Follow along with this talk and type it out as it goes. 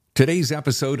Today's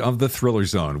episode of The Thriller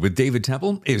Zone with David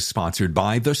Temple is sponsored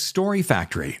by The Story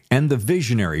Factory and the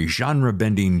visionary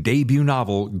genre-bending debut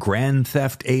novel Grand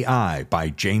Theft AI by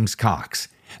James Cox.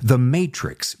 The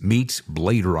Matrix meets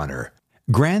Blade Runner.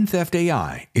 Grand Theft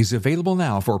AI is available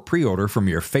now for pre-order from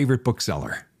your favorite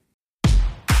bookseller.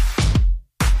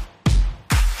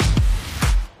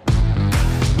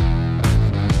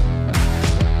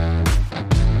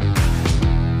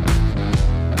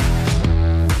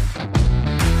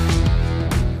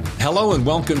 Hello and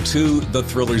welcome to The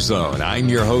Thriller Zone. I'm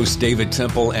your host, David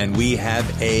Temple, and we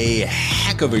have a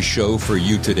heck of a show for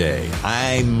you today.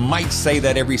 I might say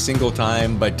that every single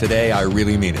time, but today I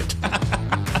really mean it.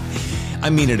 I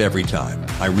mean it every time.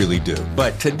 I really do.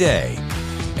 But today,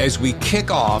 as we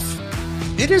kick off,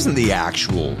 it isn't the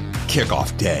actual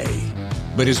kickoff day,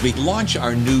 but as we launch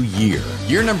our new year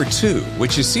number 2,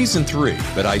 which is season 3,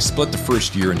 but I split the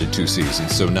first year into 2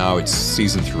 seasons, so now it's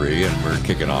season 3 and we're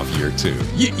kicking off year 2.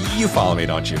 You follow me,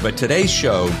 don't you? But today's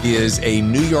show is a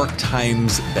New York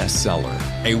Times bestseller,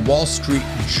 a Wall Street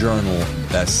Journal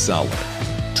bestseller,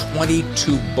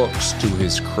 22 books to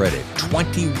his credit,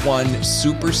 21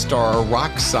 superstar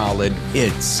rock-solid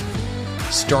hits,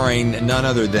 starring none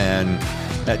other than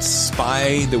that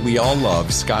spy that we all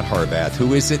love, Scott Harvath.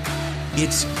 Who is it?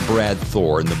 It's Brad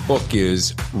Thor, and the book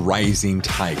is Rising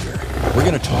Tiger. We're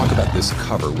going to talk about this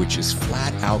cover, which is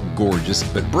flat out gorgeous.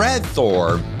 But Brad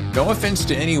Thor, no offense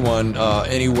to anyone,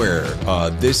 anywhere,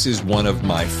 this is one of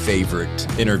my favorite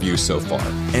interviews so far.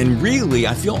 And really,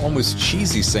 I feel almost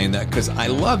cheesy saying that because I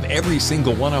love every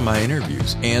single one of my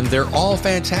interviews, and they're all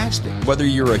fantastic. Whether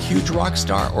you're a huge rock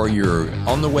star or you're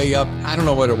on the way up, I don't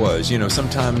know what it was. You know,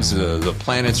 sometimes the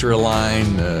planets are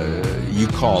aligned, you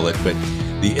call it, but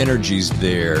the energy's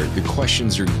there, the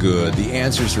questions are good, the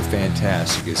answers are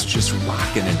fantastic. It's just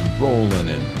rocking and rolling.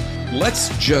 And let's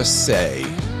just say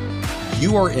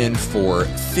you are in for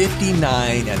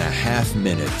 59 and a half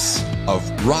minutes of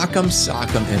rock'em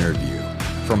sock'em interview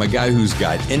from a guy who's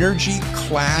got energy,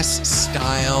 class,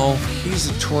 style. He's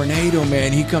a tornado,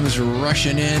 man. He comes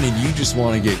rushing in and you just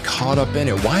want to get caught up in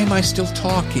it. Why am I still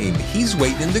talking? He's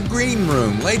waiting in the green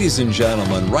room. Ladies and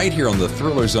gentlemen, right here on the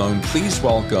Thriller Zone, please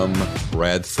welcome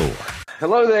Brad Thor.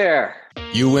 Hello there.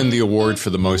 You win the award for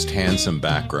the most handsome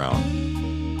background.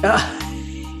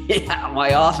 Yeah,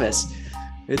 my office.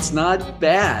 It's not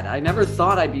bad. I never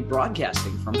thought I'd be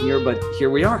broadcasting from here, but here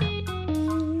we are.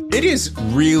 It is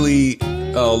really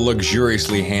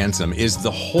luxuriously handsome. Is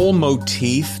the whole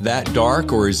motif that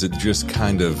dark, or is it just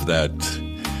kind of that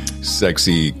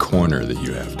sexy corner that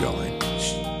you have going?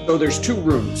 So there's 2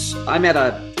 rooms. I'm at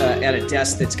a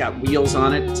desk that's got wheels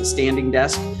on it. It's a standing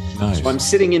desk. Nice. So I'm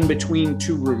sitting in between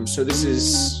 2 rooms. So this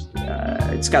is,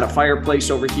 it's got a fireplace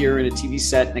over here and a TV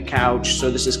set and a couch. So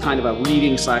this is kind of a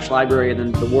reading/library, and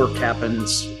then the work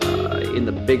happens in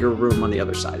the bigger room on the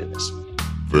other side of this.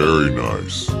 Very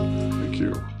nice. Thank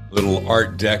you. Little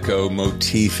Art Deco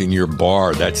motif in your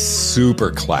bar. That's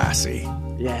super classy.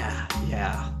 Yeah.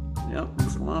 Yep,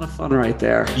 it's a lot of fun right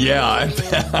there. Yeah.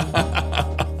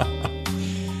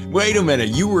 Wait a minute.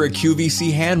 You were a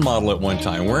QVC hand model at one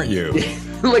time, weren't you?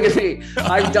 Look at me.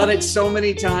 I've done it so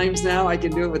many times now, I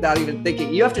can do it without even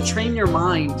thinking. You have to train your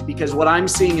mind because what I'm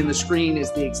seeing in the screen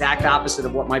is the exact opposite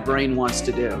of what my brain wants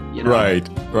to do. You know? Right.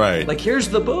 Like, here's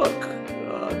the book.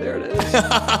 There it is.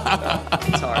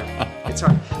 It's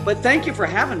hard. But thank you for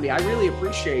having me. I really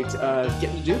appreciate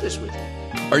getting to do this with you.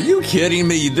 Are you kidding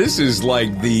me? This is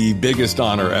like the biggest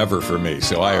honor ever for me,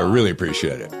 so I really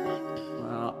appreciate it.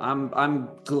 Well, I'm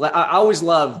glad. I always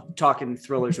love talking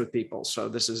thrillers with people, so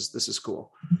this is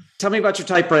cool. Tell me about your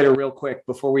typewriter real quick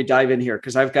before we dive in here,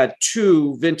 because I've got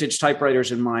 2 vintage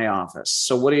typewriters in my office.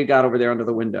 So what do you got over there under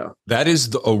the window? That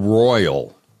is a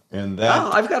Royal, and that.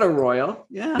 Oh, I've got a Royal.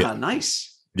 Yeah. Nice.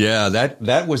 Yeah,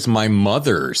 that was my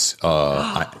mother's.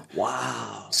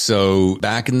 Wow. So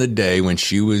back in the day when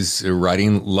she was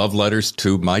writing love letters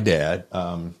to my dad,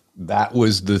 that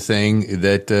was the thing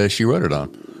that she wrote it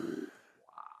on.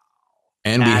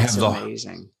 And That's we have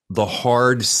amazing. The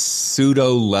hard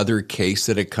pseudo leather case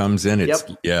that it comes in. It's,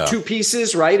 Yep. Yeah. 2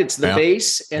 pieces, right? It's the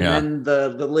base and then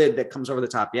the lid that comes over the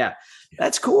top. Yeah.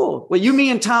 That's cool. Well, me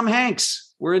and Tom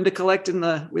Hanks, we're into collecting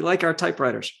we like our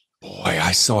typewriters. Boy,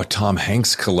 I saw a Tom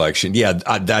Hanks collection. Yeah,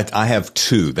 I have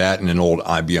 2, that and an old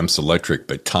IBM Selectric,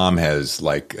 but Tom has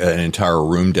like an entire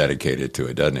room dedicated to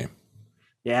it, doesn't he?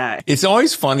 Yeah. It's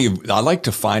always funny. I like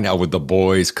to find out what the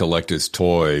boys collect as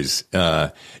toys.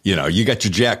 You got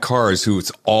your Jack Cars, who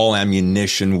it's all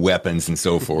ammunition, weapons, and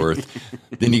so forth.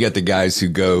 Then you got the guys who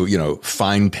go,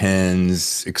 fine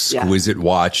pens, exquisite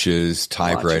watches,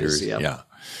 typewriters. Yep.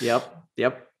 Yeah.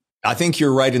 Yep. I think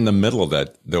you're right in the middle of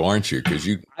that, though, aren't you? Because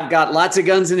I've got lots of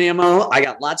guns and ammo. I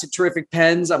got lots of terrific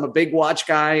pens. I'm a big watch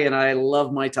guy, and I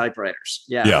love my typewriters.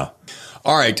 Yeah. Yeah.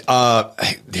 All right.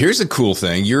 Here's a cool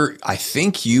thing. I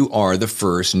think you are the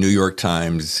first New York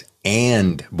Times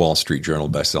and Wall Street Journal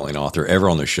bestselling author ever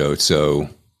on the show. So,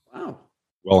 wow.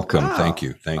 Welcome. Wow. Thank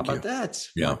you. Thank How you. about that?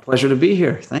 Yeah. Pleasure to be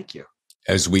here. Thank you.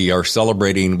 As we are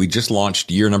celebrating, we just launched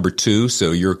year number 2,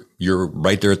 so you're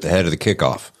right there at the head of the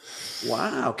kickoff.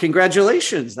 Wow.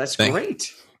 Congratulations. That's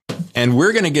great. And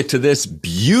we're going to get to this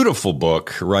beautiful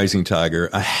book, Rising Tiger,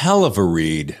 a hell of a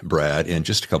read, Brad, in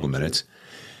just a couple of minutes.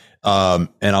 And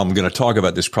I'm going to talk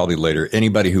about this probably later.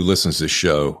 Anybody who listens to this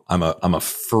show, I'm a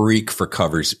freak for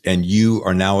covers, and you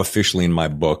are now officially in my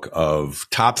book of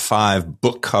top 5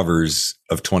 book covers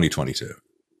of 2022.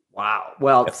 Wow.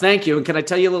 Well, thank you. And can I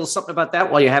tell you a little something about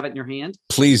that while you have it in your hand?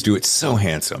 Please do. It's so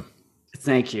handsome.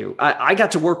 Thank you. I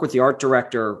got to work with the art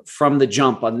director from the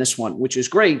jump on this one, which is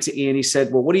great. And he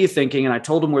said, well, what are you thinking? And I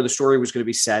told him where the story was going to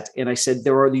be set. And I said,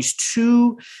 there are these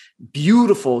 2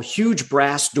 beautiful, huge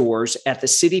brass doors at the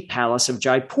City Palace of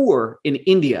Jaipur in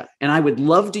India. And I would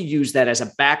love to use that as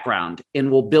a background,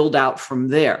 and we'll build out from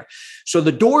there. So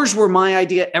the doors were my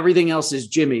idea. Everything else is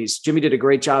Jimmy's. Jimmy did a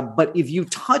great job. But if you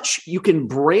touch, you can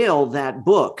braille that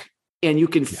book and you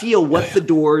can feel what the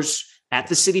doors at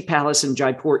the City Palace in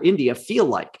Jaipur, India feel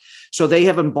like. So they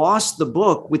have embossed the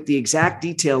book with the exact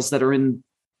details that are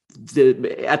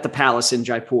at the palace in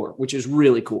Jaipur, which is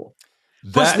really cool.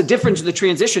 Plus the difference, the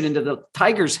transition into the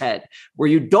tiger's head, where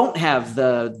you don't have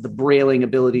the brailing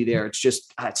ability there. It's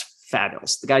just, it's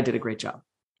fabulous. The guy did a great job.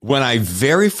 When I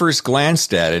very first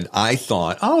glanced at it, I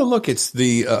thought, oh, look, it's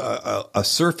a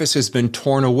surface has been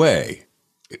torn away.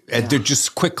 At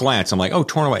just quick glance, I'm like, oh,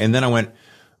 torn away. And then I went,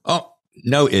 oh,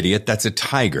 no, idiot, that's a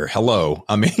tiger. Hello.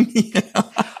 I mean,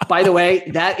 By the way,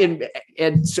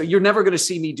 and so you're never going to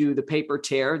see me do the paper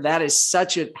tear. That is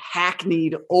such a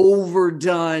hackneyed,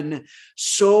 overdone,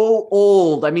 so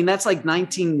old. I mean, that's like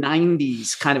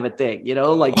 1990s kind of a thing,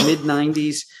 like mid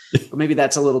 90s. Or maybe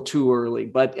that's a little too early,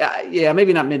 but yeah,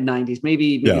 maybe not mid 90s,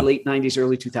 maybe late 90s,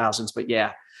 early 2000s. But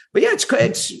yeah, we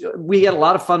had a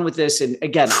lot of fun with this. And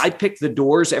again, I picked the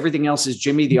doors. Everything else is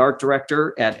Jimmy, the art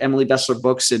director at Emily Bessler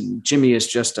Books. And Jimmy is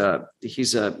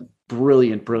he's a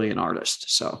brilliant, brilliant artist.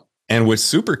 So. And what's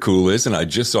super cool is, and I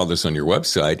just saw this on your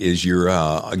website, is you're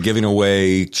giving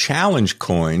away challenge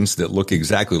coins that look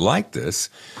exactly like this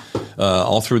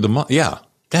all through the month. Yeah,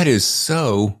 that is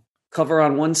so. Cover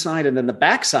on one side, and then the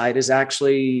back side is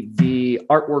actually the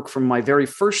artwork from my very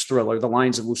first thriller, The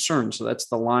Lions of Lucerne. So that's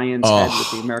the lion's head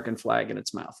with the American flag in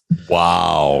its mouth.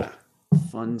 Wow.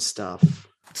 Fun stuff.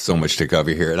 So much to cover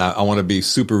here. And I want to be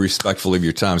super respectful of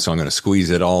your time, so I'm going to squeeze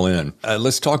it all in.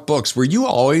 Let's talk books. Were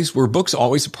books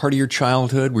always a part of your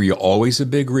childhood? Were you always a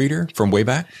big reader from way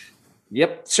back?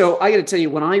 Yep. So I got to tell you,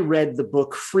 when I read the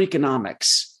book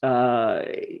Freakonomics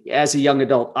as a young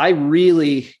adult, I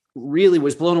really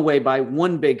was blown away by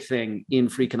one big thing in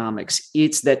Freakonomics.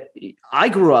 It's that I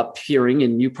grew up hearing,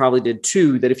 and you probably did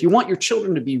too, that if you want your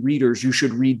children to be readers, you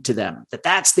should read to them.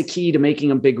 That's the key to making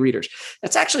them big readers.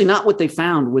 That's actually not what they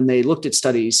found when they looked at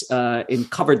studies and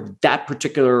covered that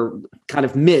particular kind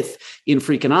of myth in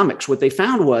Freakonomics. What they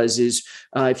found is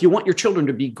if you want your children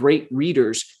to be great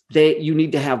readers, you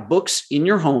need to have books in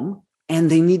your home, and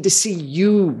they need to see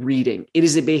you reading. It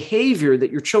is a behavior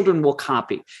that your children will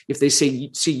copy if they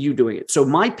see you doing it. So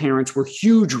my parents were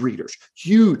huge readers,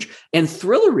 and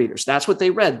thriller readers. That's what they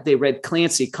read. They read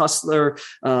Clancy, Cussler,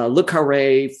 Le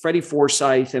Carré, Freddie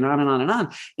Forsyth, and on and on and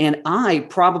on. And I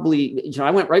probably,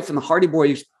 I went right from the Hardy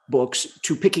Boys books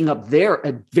to picking up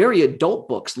their very adult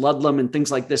books, Ludlum and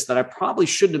things like this, that I probably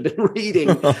shouldn't have been reading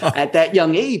at that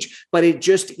young age. But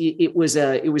it was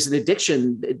an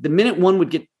addiction. The minute one would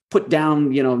get put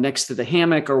down, next to the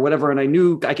hammock or whatever, and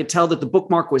I could tell that the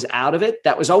bookmark was out of it.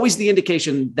 That was always the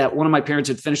indication that one of my parents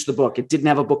had finished the book. It didn't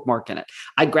have a bookmark in it.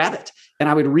 I'd grab it and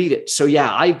I would read it. So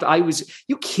yeah,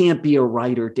 you can't be a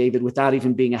writer, David, without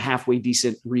even being a halfway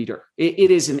decent reader.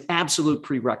 It is an absolute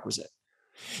prerequisite.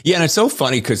 Yeah. And it's so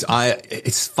funny because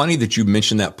it's funny that you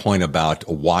mentioned that point about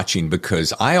watching,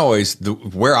 because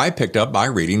where I picked up my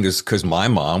reading is because my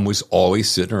mom was always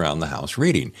sitting around the house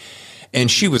reading. And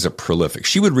she was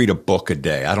she would read a book a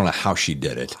day. I don't know how she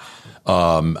did it.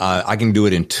 I can do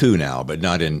it in 2 now, but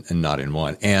not in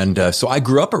 1. And so I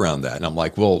grew up around that. And I'm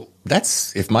like, well,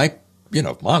 that's, if my,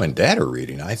 mom and dad are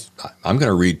reading, I'm going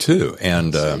to read too.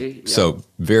 And so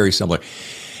very similar.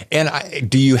 And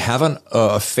do you have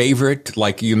a favorite,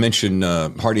 like you mentioned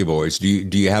Hardy Boys, do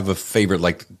you have a favorite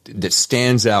like that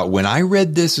stands out? When I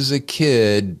read this as a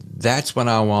kid, that's when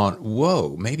I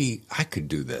whoa, maybe I could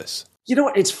do this. You know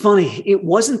what? It's funny. It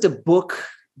wasn't a book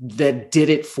that did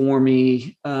it for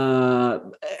me. It's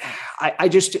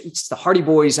the Hardy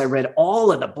Boys. I read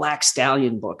all of the Black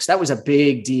Stallion books. That was a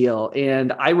big deal.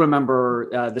 And I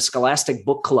remember the Scholastic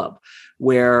Book Club,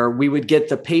 where we would get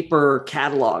the paper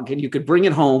catalog and you could bring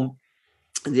it home.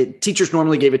 The teachers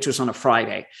normally gave it to us on a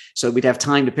Friday. So we'd have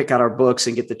time to pick out our books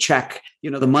and get the check,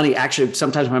 the money. Actually,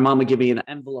 sometimes my mom would give me an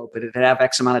envelope and it'd have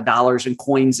X amount of dollars and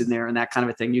coins in there and that kind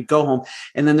of a thing. You'd go home.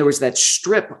 And then there was that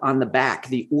strip on the back,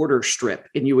 the order strip,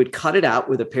 and you would cut it out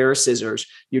with a pair of scissors.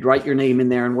 You'd write your name in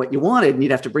there and what you wanted, and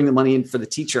you'd have to bring the money in for the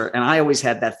teacher. And I always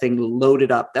had that thing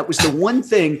loaded up. That was the one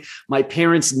thing my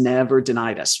parents never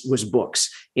denied us, was books.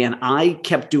 And I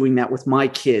kept doing that with my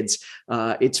kids.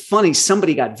 It's funny,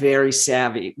 somebody got very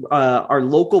savvy. Our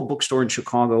local bookstore in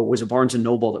Chicago was a Barnes &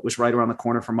 Noble that was right around the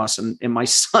corner from us. And my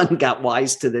son got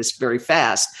wise to this very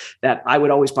fast, that I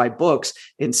would always buy books.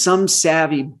 And some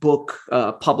savvy book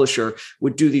publisher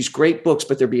would do these great books,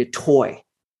 but there'd be a toy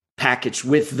packaged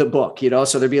with the book,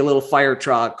 so there'd be a little fire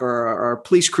truck or a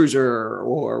police cruiser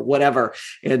or whatever.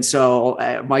 And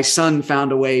so my son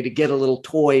found a way to get a little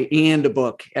toy and a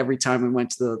book every time we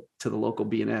went to the local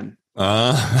B&N.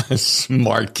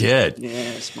 Smart kid.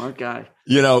 Yeah, smart guy.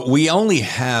 We only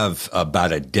have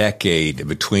about a decade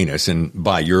between us, and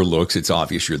by your looks, it's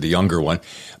obvious you're the younger one.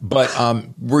 But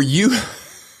were you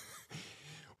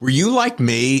like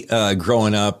me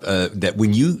growing up, that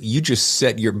when you just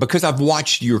set because I've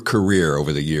watched your career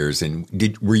over the years,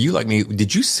 and were you like me?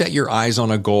 Did you set your eyes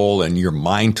on a goal and your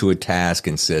mind to a task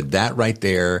and said, that right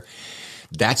there,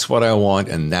 that's what I want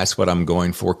and that's what I'm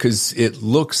going for? Because it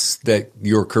looks that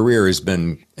your career has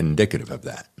been indicative of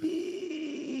that.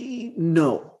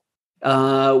 No.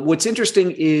 What's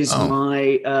interesting is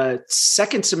my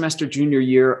second semester junior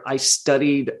year, I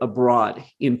studied abroad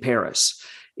in Paris.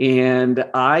 And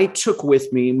I took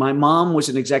with me, my mom was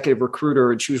an executive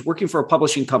recruiter, and she was working for a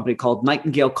publishing company called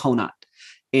Nightingale Conant.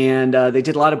 And they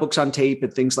did a lot of books on tape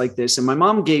and things like this. And my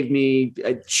mom gave me,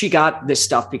 she got this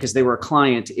stuff because they were a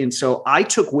client. And so I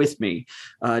took with me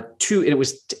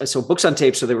books on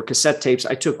tape. So they were cassette tapes.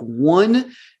 I took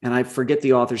one, and I forget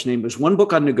the author's name. It was one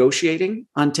book on negotiating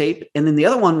on tape. And then the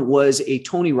other one was a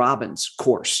Tony Robbins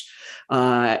course.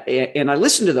 And I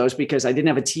listened to those because I didn't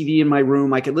have a TV in my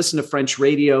room. I could listen to French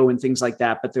radio and things like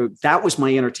that. But that was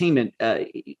my entertainment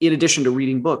in addition to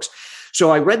reading books. So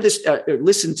I read this,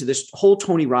 listened to this whole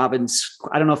Tony Robbins.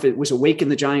 I don't know if it was Awaken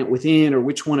the Giant Within or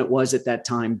which one it was at that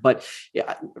time. But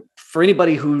for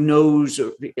anybody who knows,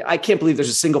 I can't believe there's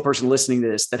a single person listening to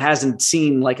this that hasn't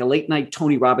seen like a late night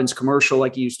Tony Robbins commercial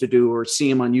like he used to do, or see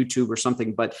him on YouTube or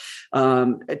something. But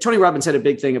Tony Robbins had a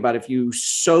big thing about, if you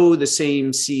sow the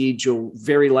same seed, you'll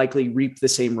very likely reap the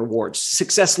same rewards.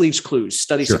 Success leaves clues,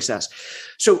 study success.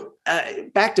 So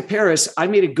back to Paris, I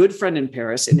made a good friend in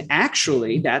Paris. And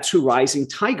actually, that's who Rising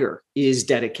Tiger is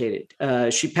dedicated.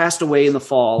 She passed away in the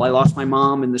fall. I lost my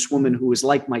mom and this woman who was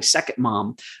like my second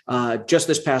mom just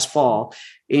this past fall.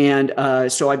 And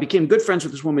so I became good friends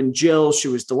with this woman, Jill. She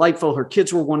was delightful. Her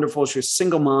kids were wonderful. She was a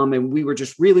single mom, and we were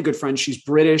just really good friends. She's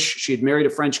British. She had married a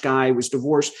French guy, was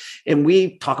divorced. And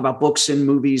we talk about books and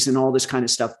movies and all this kind of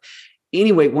stuff.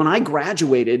 Anyway, when I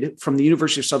graduated from the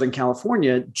University of Southern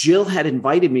California, Jill had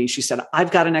invited me. She said,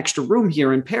 I've got an extra room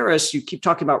here in Paris. You keep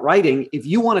talking about writing. If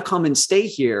you want to come and stay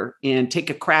here and take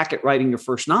a crack at writing your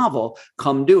first novel,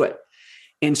 come do it.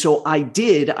 And so I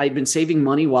did. I'd been saving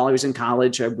money while I was in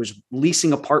college. I was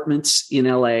leasing apartments in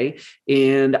LA,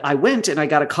 and I went and I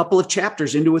got a couple of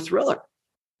chapters into a thriller.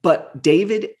 But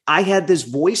David, I had this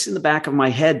voice in the back of my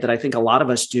head that I think a lot of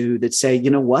us do that say, you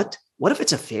know what? What if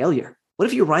it's a failure? What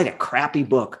if you write a crappy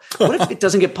book? What if it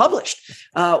doesn't get published?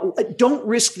 Don't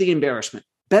risk the embarrassment.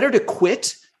 Better to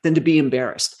quit than to be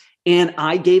embarrassed. And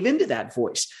I gave into that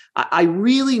voice. I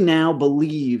really now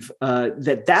believe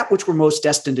that which we're most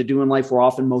destined to do in life, we're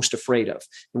often most afraid of.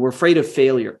 And we're afraid of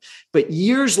failure. But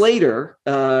years later,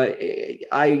 when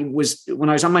I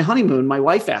was on my honeymoon, my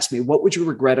wife asked me, what would you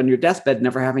regret on your deathbed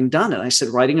never having done? And I said,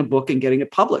 writing a book and getting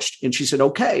it published. And she said,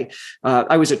 okay.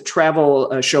 I was a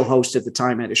travel show host at the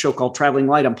time. I had a show called Traveling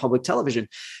Light on public television.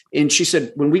 And she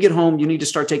said, when we get home, you need to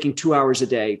start taking 2 hours a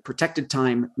day, protected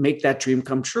time, make that dream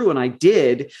come true. And I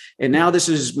did. And now this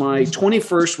is my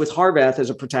 21st with Harbath as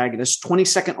a protagonist,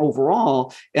 22nd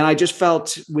overall. And I just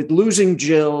felt, with losing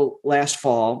Jill last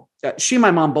fall, she and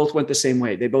my mom both went the same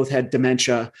way. They both had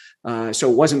dementia.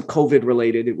 So it wasn't COVID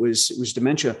related. It was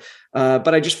dementia.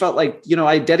 But I just felt like,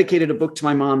 I dedicated a book to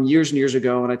my mom years and years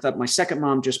ago. And I thought my second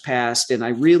mom just passed. And I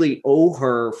really owe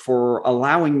her for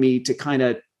allowing me to kind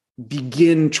of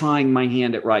begin trying my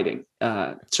hand at writing.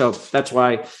 So that's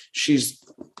why she's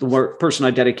the person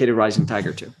I dedicated Rising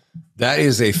Tiger to. That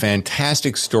is a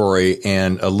fantastic story,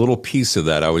 and a little piece of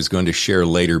that I was going to share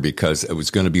later because it was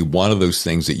going to be one of those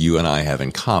things that you and I have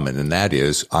in common, and that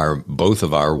is both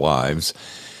of our wives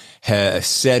has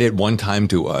said at one time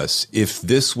to us, if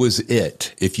this was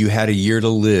it, if you had a year to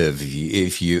live,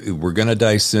 if you were going to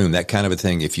die soon, that kind of a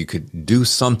thing, if you could do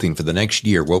something for the next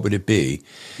year, what would it be?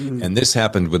 Mm-hmm. And this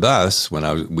happened with us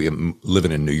when we were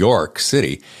living in New York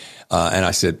City. And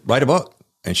I said, write a book.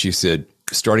 And she said,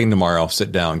 starting tomorrow,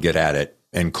 sit down, get at it,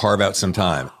 and carve out some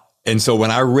time. And so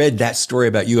when I read that story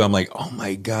about you, I'm like, oh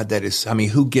my God,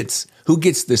 who gets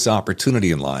this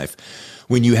opportunity in life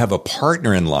when you have a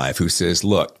partner in life who says,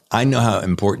 look, I know how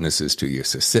important this is to you.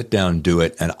 So sit down, do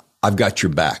it. And I've got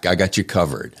your back. I got you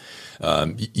covered.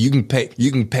 You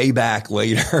can pay back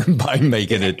later by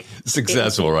making it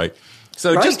successful, right?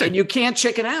 So right. And you can't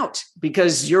chicken out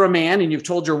because you're a man and you've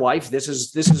told your wife, this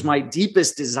is my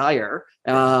deepest desire.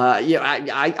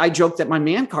 I joked that my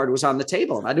man card was on the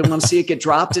table and I didn't want to see it get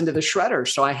dropped into the shredder.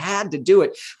 So I had to do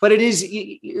it. But it is,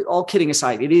 all kidding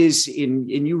aside, it is and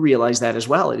you realize that as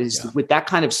well. It is with that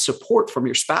kind of support from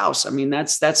your spouse. I mean,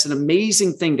 that's an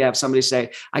amazing thing to have somebody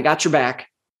say, I got your back,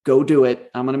 go do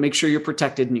it. I'm going to make sure you're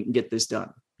protected and you can get this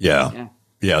done. Yeah.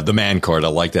 Yeah, the man card. I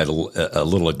like that a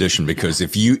little addition because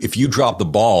if you drop the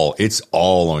ball, it's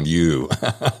all on you.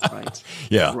 Right.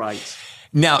 Yeah. Right.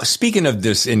 Now, speaking of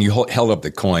this, and you held up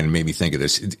the coin and made me think of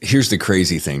this. Here's the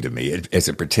crazy thing to me as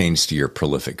it pertains to your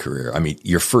prolific career. I mean,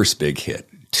 your first big hit,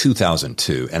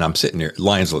 2002, and I'm sitting there,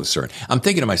 Lions of Lucerne. I'm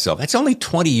thinking to myself, that's only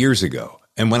 20 years ago.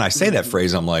 And when I say that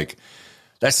phrase, I'm like,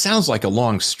 that sounds like a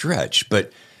long stretch,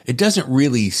 but it doesn't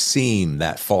really seem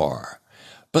that far.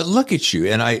 But look at you,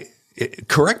 and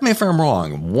correct me if I'm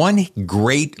wrong, one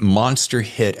great monster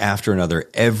hit after another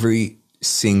every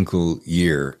single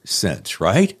year since,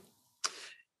 right?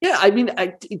 Yeah, I mean,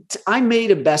 I made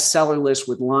a bestseller list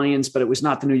with Lions, but it was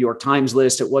not the New York Times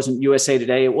list. It wasn't USA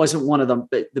Today. It wasn't one of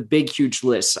the big, huge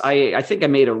lists. I think I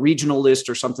made a regional list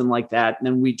or something like that. And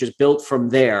then we just built from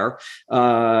there.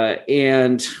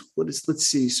 Let's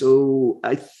see. So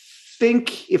I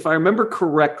think if I remember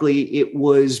correctly, it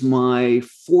was my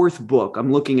fourth book.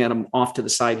 I'm looking at them off to the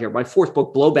side here. My fourth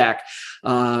book, Blowback.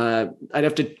 I'd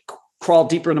have to crawl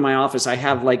deeper into my office. I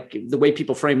have like the way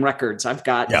people frame records. I've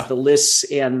got the lists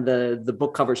and the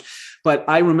book covers. But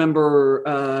I remember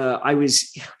I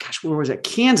was, where was it?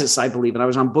 Kansas, I believe. And I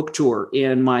was on book tour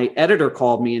and my editor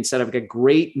called me and said, I've got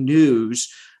great news.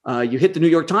 You hit the New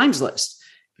York Times list.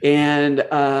 And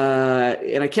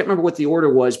I can't remember what the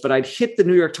order was, but I'd hit the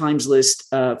New York Times list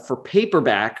for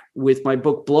paperback with my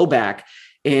book Blowback.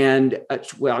 And I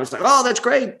was like, oh, that's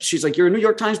great. She's like, you're a New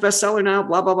York Times bestseller now,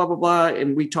 blah, blah, blah, blah, blah.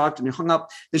 And we talked and hung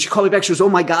up. Then she called me back. She goes, oh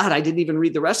my God, I didn't even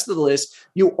read the rest of the list.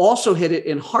 You also hit it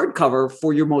in hardcover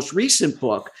for your most recent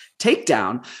book,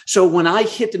 Takedown. So when I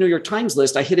hit the New York Times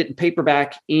list, I hit it in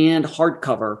paperback and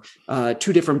hardcover,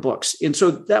 two different books. And so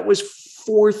that was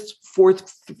fourth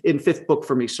and fifth book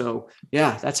for me. So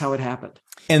yeah, that's how it happened.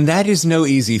 And that is no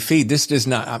easy feat. This does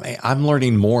not, I'm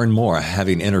learning more and more,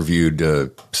 having interviewed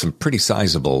some pretty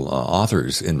sizable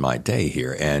authors in my day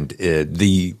here. And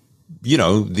the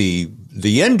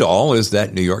end all is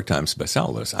that New York Times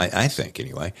bestseller list, I think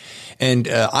anyway. And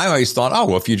I always thought, oh,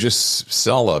 well, if you just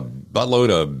sell a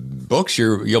buttload of books,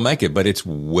 you'll make it. But it's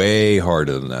way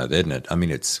harder than that, isn't it? I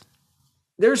mean,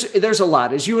 there's a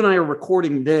lot. As you and I are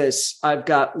recording this, I've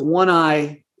got one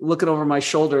eye looking over my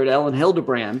shoulder at Ellen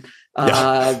Hildebrand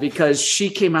because she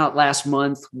came out last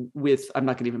month with, I'm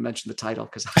not going to even mention the title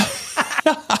because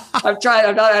I'm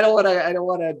trying. I don't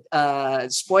want to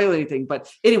spoil anything.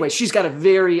 But anyway, she's got a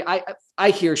very. I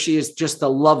hear she is just the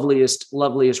loveliest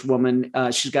woman.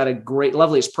 She's got a great,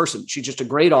 loveliest person. She's just a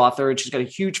great author, and she's got a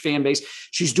huge fan base.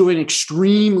 She's doing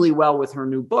extremely well with her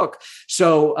new book.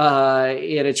 So,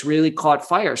 and it's really caught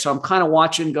fire. So I'm kind of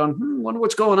watching, going, wonder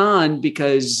what's going on,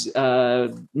 because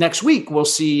next week we'll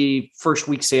see first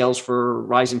week sales for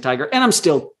Rising Tiger, and I'm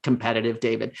still competitive,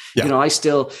 David. Yeah. You know, I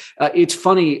still. It's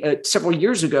funny. Several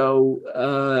years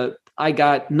ago, I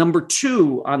got number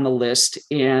 2 on the list,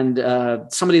 and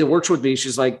somebody that works with me,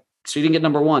 she's like, so you didn't get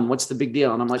number 1. What's the big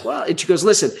deal? And I'm like, well, and she goes,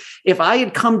 listen, if I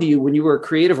had come to you when you were a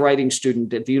creative writing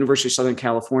student at the University of Southern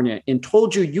California and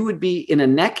told you you would be in a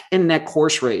neck and neck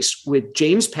horse race with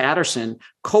James Patterson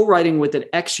co-writing with an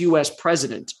ex-US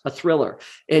president, a thriller,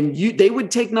 and they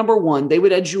would take number one, they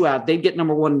would edge you out, they'd get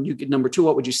number one, you get number two,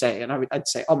 what would you say? And I'd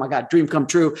say, oh my God, dream come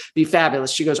true, be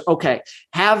fabulous. She goes, okay,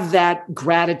 have that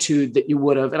gratitude that you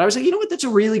would have. And I was like, you know what, that's a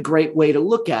really great way to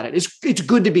look at it. It's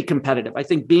good to be competitive. I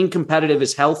think being competitive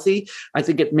is healthy. I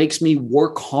think it makes me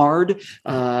work hard,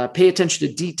 pay attention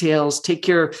to details, take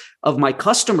care of my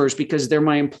customers because they're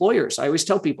my employers. I always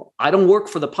tell people, I don't work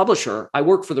for the publisher. I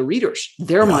work for the readers.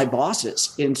 They're my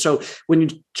bosses. And so when you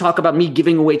talk about me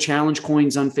giving away challenge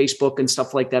coins on Facebook and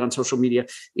stuff like that on social media,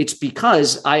 it's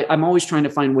because I'm always trying to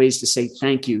find ways to say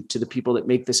thank you to the people that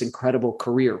make this incredible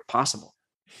career possible.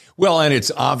 Well, and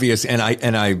it's obvious, and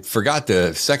I forgot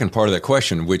the second part of that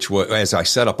question, which was, as I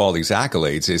set up all these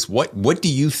accolades, is what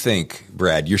do you think,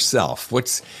 Brad, yourself?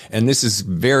 And this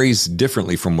varies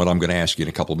differently from what I'm going to ask you in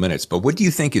a couple of minutes, but what do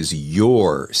you think is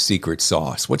your secret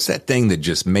sauce? What's that thing that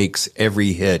just makes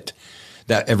every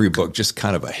book just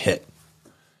kind of a hit?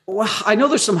 Well, I know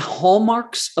there's some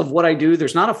hallmarks of what I do.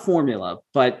 There's not a formula,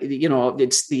 but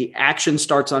it's the action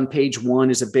starts on page one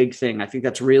is a big thing. I think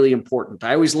that's really important.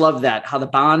 I always love that, how the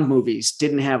Bond movies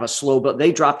didn't have a slow build.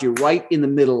 They dropped you right in the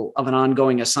middle of an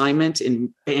ongoing assignment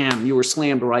and bam, you were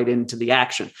slammed right into the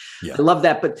action. Yeah. I love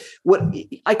that. But what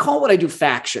I do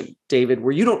faction, David,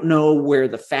 where you don't know where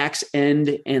the facts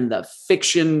end and the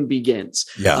fiction begins.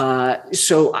 Yeah.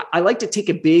 So I like to take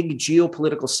a big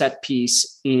geopolitical set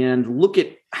piece and look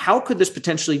at how could this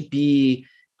potentially be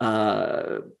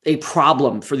a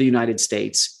problem for the United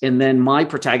States? And then my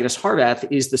protagonist, Harvath,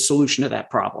 is the solution to that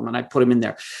problem. And I put him in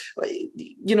there.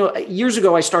 Years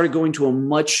ago, I started going to a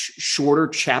much shorter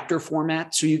chapter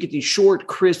format. So you get these short,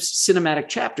 crisp, cinematic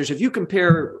chapters. If you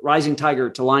compare Rising Tiger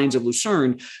to Lions of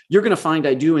Lucerne, you're going to find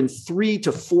I do in 3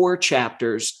 to 4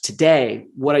 chapters today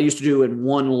what I used to do in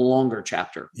one longer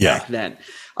chapter back then.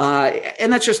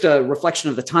 And that's just a reflection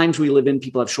of the times we live in.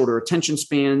 People have shorter attention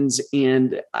spans,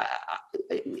 and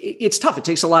it's tough. It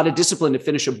takes a lot of discipline to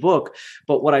finish a book.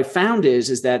 But what I found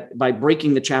is that by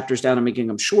breaking the chapters down and making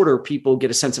them shorter, people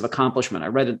get a sense of accomplishment. I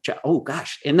read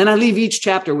and then I leave each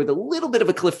chapter with a little bit of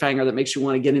a cliffhanger that makes you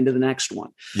want to get into the next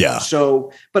one. Yeah.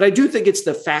 So, but I do think it's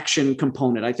the faction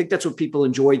component. I think that's what people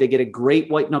enjoy. They get a great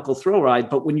white knuckle thrill ride.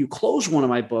 But when you close one of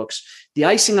my books, the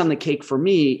icing on the cake for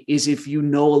me is if you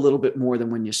know a little bit more than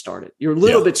when you started. You're a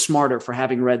little bit smarter for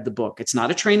having read the book. It's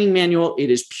not a training manual. It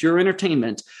is pure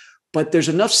entertainment. But there's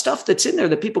enough stuff that's in there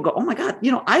that people go, oh my God,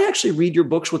 I actually read your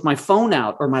books with my phone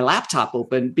out or my laptop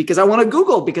open because I want to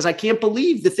Google because I can't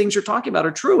believe the things you're talking about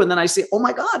are true. And then I say, oh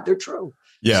my God, they're true.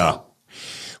 Yeah. So.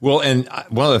 Well, and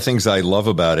one of the things I love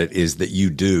about it is that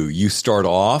you start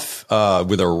off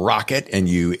with a rocket and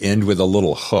you end with a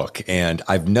little hook. And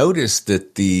I've noticed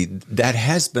that that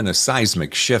has been a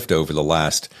seismic shift over the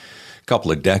last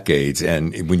couple of decades.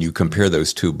 And when you compare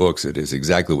those two books, it is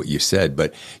exactly what you said.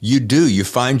 But you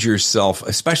find yourself,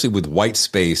 especially with white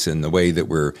space and the way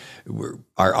that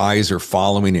our eyes are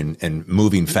following and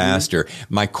moving faster.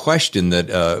 My question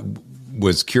that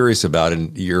was curious about,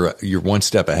 and you're one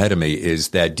step ahead of me, is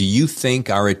that do you think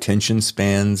our attention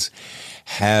spans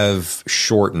have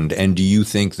shortened? And do you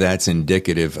think that's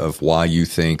indicative of why you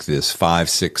think this 500,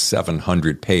 600,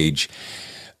 700 page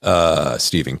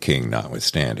Stephen King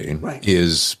notwithstanding,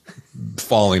 is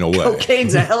falling away?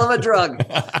 Cocaine's a hell of a drug.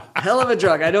 Hell of a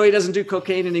drug. I know he doesn't do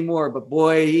cocaine anymore, but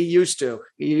boy, he used to.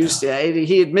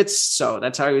 He admits so.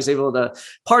 That's how he was able to.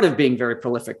 Part of being very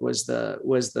prolific was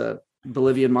the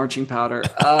Bolivian marching powder.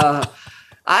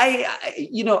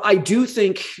 I do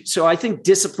think so. I think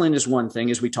discipline is one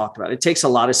thing, as we talked about. It takes a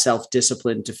lot of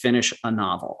self-discipline to finish a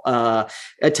novel.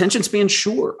 Attention span,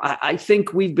 sure. I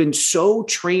think we've been so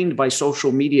trained by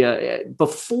social media.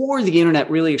 Before the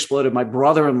internet really exploded, my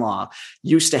brother-in-law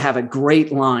used to have a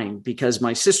great line because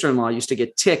my sister-in-law used to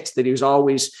get ticked that he was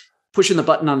always pushing the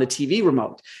button on the TV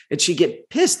remote. And she'd get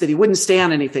pissed that he wouldn't stay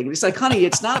on anything. And he's like, honey,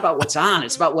 it's not about what's on.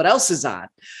 It's about what else is on.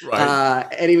 Right.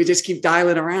 And he would just keep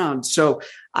dialing around. So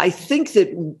I think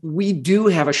that we do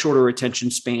have a shorter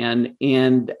attention span.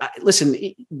 And listen,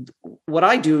 what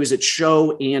I do is it's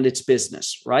show and it's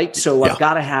business, right? So I've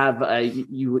got to have,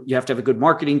 you have to have a good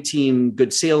marketing team,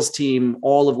 good sales team,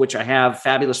 all of which I have,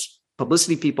 fabulous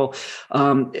publicity people.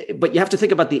 But you have to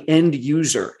think about the end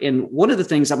user. And one of the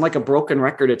things, I'm like a broken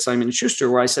record at Simon &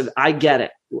 Schuster, where I said, I get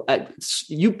it.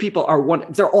 You people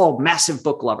they're all massive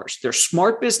book lovers. They're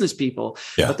smart business people,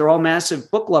 but they're all massive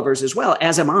book lovers as well,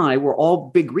 as am I. We're all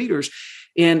big readers.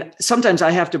 And sometimes I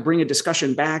have to bring a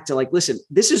discussion back to listen,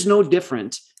 this is no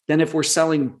different than if we're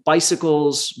selling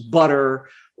bicycles, butter,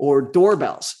 or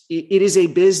doorbells. It is a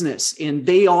business. And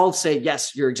they all say,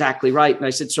 yes, you're exactly right. And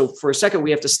I said, so for a second, we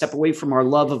have to step away from our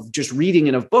love of just reading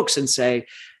and of books and say,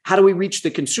 How do we reach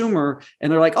the consumer?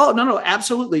 And they're like, oh, no,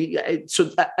 absolutely.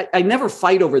 So I never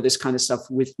fight over this kind of stuff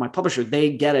with my publisher.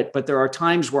 They get it. But there are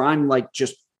times where I'm like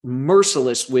just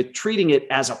merciless with treating it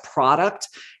as a product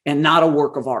and not a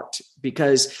work of art.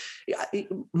 Because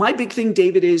my big thing,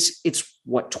 David, is it's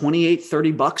what,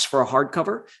 $28-$30 for a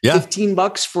hardcover,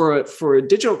 $15 for a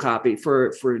digital copy,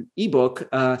 for an ebook.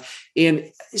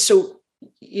 And so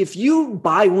if you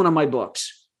buy one of my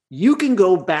books, you can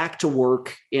go back to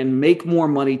work and make more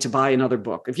money to buy another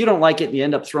book. If you don't like it and you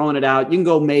end up throwing it out, you can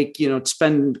go make,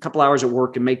 spend a couple hours at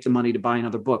work and make the money to buy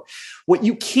another book. What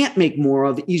you can't make more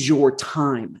of is your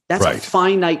time. That's a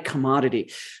finite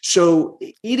commodity. So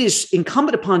it is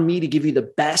incumbent upon me to give you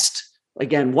the best,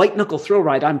 again, white knuckle thrill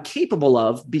ride I'm capable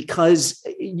of, because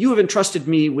you have entrusted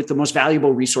me with the most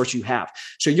valuable resource you have.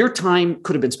 So your time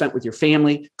could have been spent with your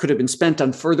family, could have been spent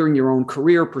on furthering your own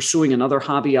career, pursuing another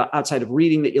hobby outside of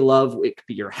reading that you love. It could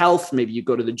be your health. Maybe you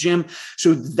go to the gym.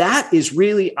 So that is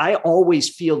really, I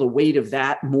always feel the weight of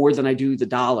that more than I do the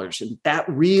dollars. And that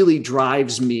really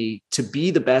drives me to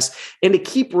be the best and to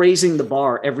keep raising the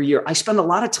bar every year. I spend a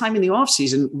lot of time in the off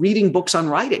season reading books on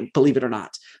writing, believe it or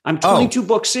not. I'm 22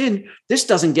 books in. This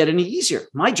doesn't get any easier.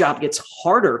 My job gets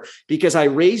harder because I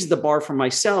raised the bar for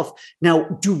myself. Now,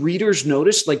 do readers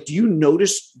notice? Like, do you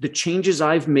notice the changes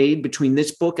I've made between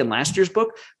this book and last year's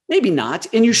book? Maybe not.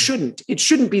 And you shouldn't. It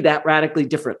shouldn't be that radically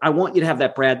different. I want you to have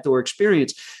that Brad Thor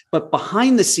experience. But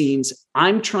behind the scenes,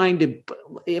 I'm trying to,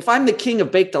 if I'm the king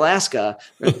of baked Alaska,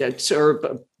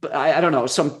 or I don't know,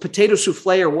 some potato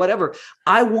souffle or whatever,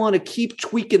 I want to keep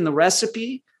tweaking the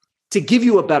recipe to give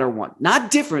you a better one, not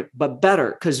different, but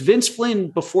better. Because Vince Flynn,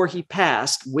 before he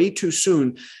passed way too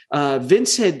soon,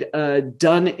 Vince had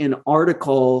done an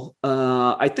article,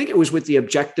 I think it was with the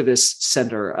Objectivist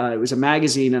Center. It was a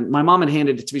magazine, and my mom had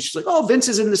handed it to me. She's like, oh, Vince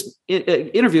is in this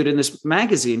interviewed in this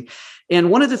magazine. And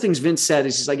one of the things Vince said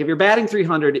is, he's like, if you're batting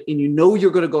 300 and you know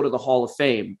you're going to go to the Hall of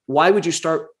Fame, why would you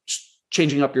start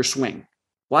changing up your swing?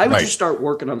 Why would you start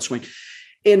working on the swing?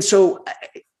 And so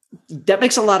that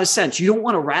makes a lot of sense. You don't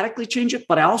want to radically change it,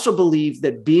 but I also believe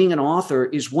that being an author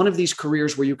is one of these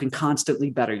careers where you can constantly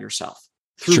better yourself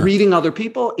through reading other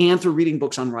people and through reading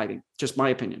books on writing. Just my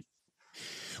opinion.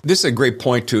 This is a great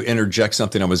point to interject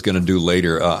something I was going to do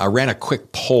later. I ran a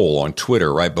quick poll on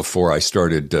Twitter right before I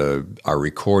started our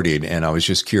recording, and I was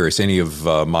just curious, any of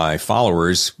my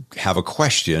followers have a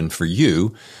question for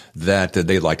you that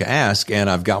they'd like to ask? And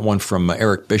I've got one from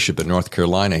Eric Bishop in North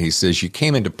Carolina. He says, you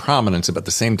came into prominence about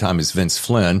the same time as Vince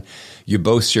Flynn. You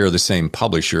both share the same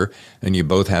publisher, and you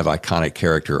both have iconic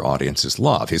character audiences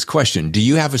love. His question, do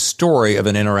you have a story of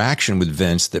an interaction with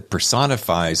Vince that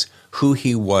personifies who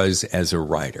he was as a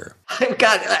writer?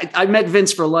 I met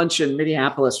Vince for lunch in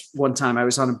Minneapolis one time. I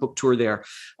was on a book tour there.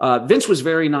 Vince was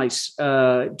very nice,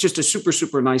 just a super,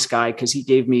 super nice guy, because he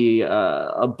gave me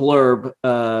a blurb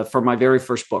for my very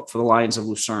first book, For the Lions of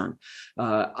Lucerne.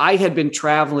 I had been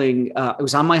traveling. It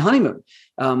was on my honeymoon.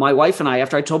 My wife and I,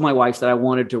 after I told my wife that I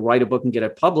wanted to write a book and get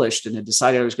it published and had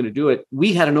decided I was going to do it,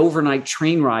 we had an overnight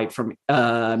train ride from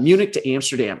Munich to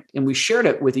Amsterdam. And we shared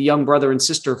it with a young brother and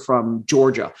sister from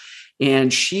Georgia.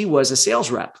 And she was a sales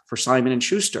rep for Simon &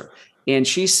 Schuster. And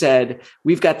she said,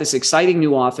 we've got this exciting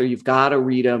new author. You've got to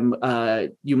read him.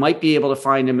 You might be able to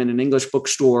find him in an English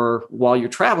bookstore while you're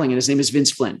traveling. And his name is Vince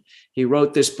Flynn. He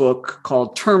wrote this book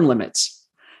called Term Limits.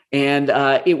 And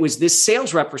it was this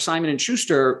sales rep for Simon &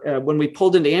 Schuster. When we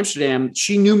pulled into Amsterdam,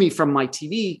 she knew me from my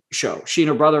TV show. She and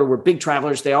her brother were big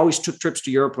travelers. They always took trips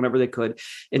to Europe whenever they could.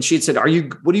 And she had said,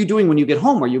 what are you doing when you get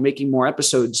home? Are you making more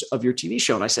episodes of your TV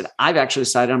show? And I said, I've actually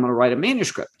decided I'm going to write a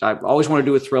manuscript. I've always wanted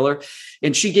to do a thriller.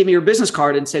 And she gave me her business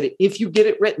card and said, if you get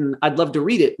it written, I'd love to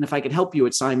read it. And if I could help you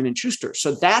at Simon & Schuster.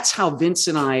 So that's how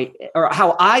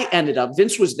how I ended up.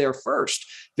 Vince was there first.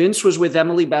 Vince was with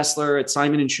Emily Bessler at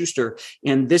Simon & Schuster.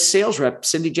 And this sales rep,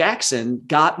 Cindy Jackson,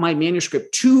 got my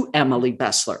manuscript to Emily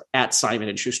Bessler at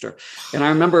Simon & Schuster. And I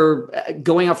remember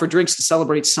going out for drinks to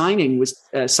celebrate signing with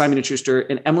Simon & Schuster.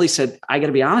 And Emily said, I got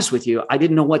to be honest with you, I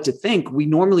didn't know what to think. We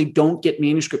normally don't get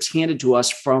manuscripts handed to us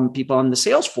from people on the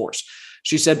sales force.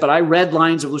 She said, but I read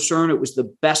Lions of Lucerne. It was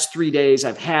the best 3 days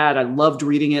I've had. I loved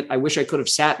reading it. I wish I could have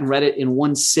sat and read it in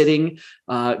one sitting,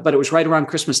 but it was right around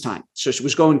Christmas time. So she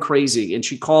was going crazy. And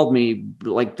she called me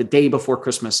like the day before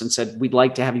Christmas and said, we'd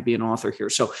like to have you be an author here.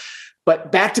 So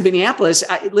But back to Minneapolis,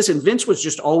 listen, Vince was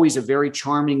just always a very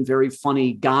charming, very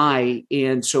funny guy.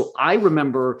 And so I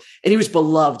remember, and he was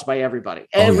beloved by everybody.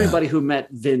 Everybody who met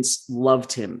Vince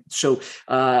loved him. So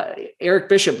Eric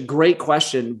Bishop, great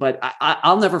question. But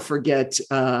I'll never forget,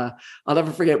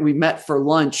 we met for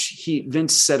lunch.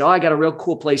 Vince said, I got a real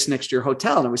cool place next to your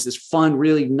hotel. And it was this fun,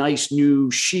 really nice,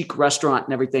 new, chic restaurant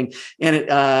and everything. And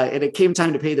it came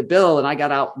time to pay the bill. And I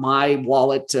got out my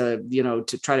wallet to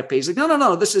try to pay. He's like,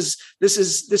 no, this is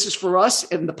for us,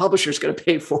 and the publisher's going to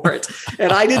pay for it.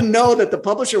 And I didn't know that the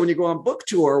publisher, when you go on book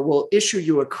tour, will issue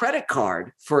you a credit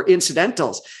card for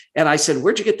incidentals. And I said,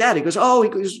 where'd you get that? He goes,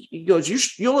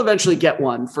 you'll eventually get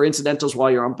one for incidentals while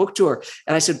you're on book tour.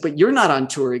 And I said, but you're not on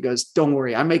tour. He goes, don't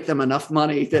worry, I make them enough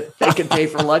money that they can pay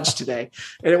for lunch today.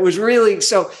 And it was really,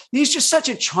 so he's just such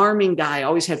a charming guy.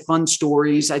 Always had fun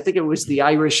stories. I think it was the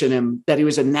Irish in him, that he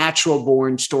was a natural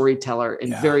born storyteller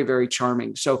and very, very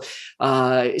charming. So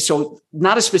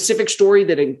not a specific story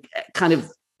that kind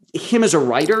of him as a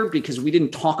writer, because we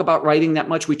didn't talk about writing that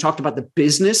much. We talked about the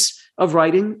business of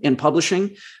writing and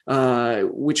publishing,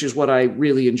 which is what I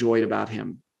really enjoyed about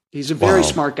him. He's a very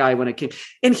smart guy when it came,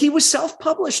 and he was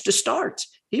self-published to start.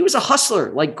 He was a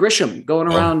hustler like Grisham, going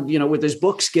around, with his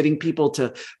books, getting people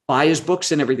to buy his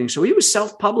books and everything. So he was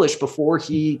self-published before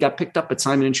he got picked up at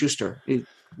Simon & Schuster. A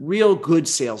real good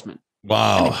salesman.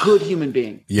 Wow. And a good human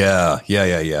being. Yeah.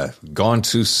 Gone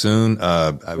too soon.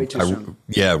 Way too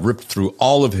soon. Ripped through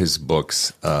all of his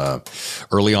books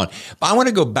early on. But I want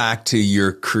to go back to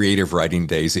your creative writing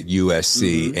days at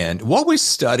USC. Mm-hmm. And what was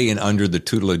studying under the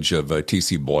tutelage of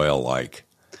T.C. Boyle like?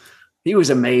 He was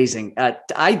amazing.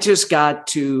 I just got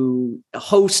to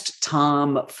host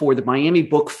Tom for the Miami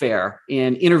Book Fair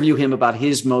and interview him about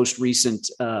his most recent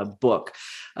book.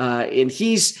 And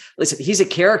he's a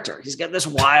character. He's got this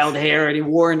wild hair, and he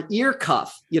wore an ear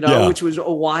cuff, which was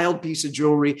a wild piece of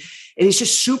jewelry. And he's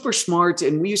just super smart.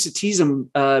 And we used to tease him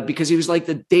because he was like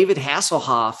the David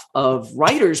Hasselhoff of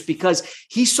writers, because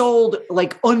he sold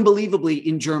like unbelievably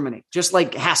in Germany, just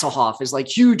like Hasselhoff is like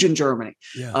huge in Germany.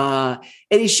 Yeah.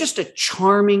 And he's just a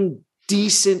charming,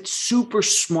 decent, super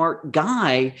smart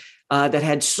guy that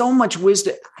had so much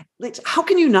wisdom. How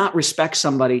can you not respect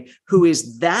somebody who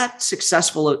is that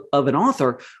successful of an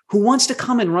author who wants to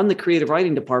come and run the creative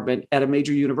writing department at a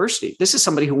major university? This is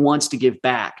somebody who wants to give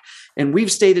back. And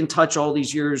we've stayed in touch all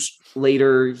these years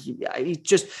later. He's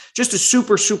just a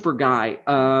super, super guy.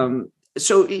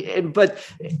 But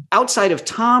outside of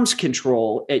Tom's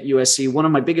control at USC, one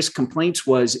of my biggest complaints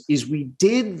is we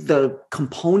did the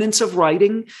components of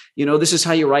writing. This is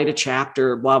how you write a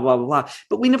chapter, blah, blah, blah, blah.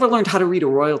 But we never learned how to read a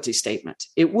royalty statement.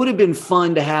 It would have been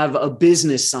fun to have a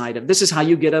business side of this is how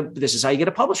you get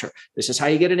a publisher. This is how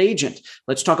you get an agent.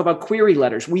 Let's talk about query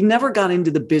letters. We never got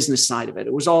into the business side of it.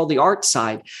 It was all the art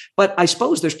side. But I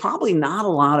suppose there's probably not a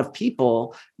lot of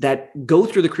people that go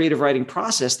through the creative writing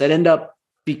process that end up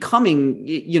becoming,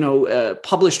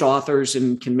 published authors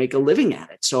and can make a living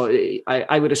at it. So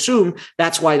I would assume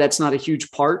that's why that's not a huge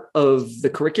part of the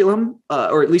curriculum,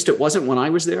 or at least it wasn't when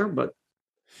I was there. But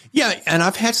yeah, and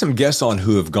I've had some guests on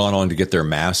who have gone on to get their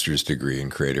master's degree in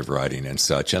creative writing and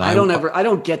such. And I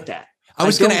don't get that. I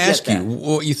was going to ask you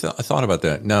what you thought about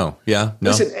that. No. Yeah.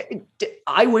 No. Listen,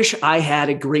 I wish I had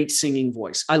a great singing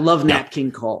voice. I love Nat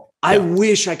King Cole. I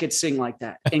wish I could sing like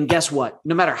that. And guess what?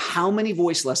 No matter how many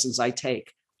voice lessons I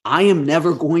take, I am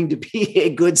never going to be a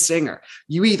good singer.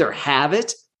 You either have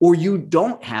it or you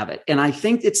don't have it. And I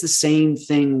think it's the same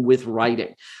thing with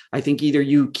writing. I think either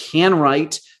you can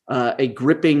write a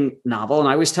gripping novel. And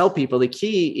I always tell people the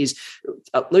key is,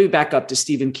 let me back up to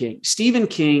Stephen King. Stephen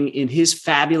King, in his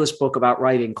fabulous book about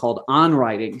writing called On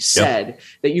Writing, said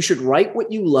that you should write what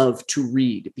you love to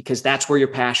read, because that's where your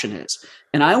passion is.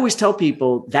 And I always tell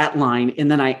people that line.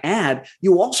 And then I add,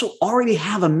 you also already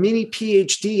have a mini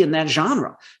PhD in that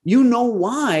genre. You know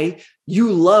why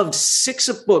you loved 6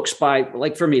 books by,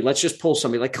 like for me, let's just pull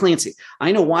somebody like Clancy.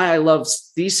 I know why I loved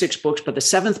these 6 books, but the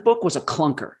 7th book was a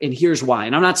clunker. And here's why.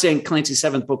 And I'm not saying Clancy's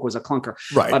 7th book was a clunker.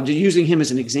 Right. I'm just using him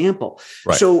as an example.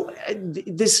 Right. So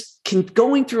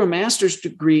going through a master's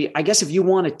degree, I guess if you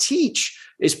want to teach,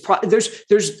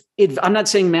 I'm not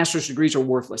saying master's degrees are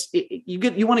worthless.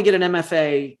 You want to get an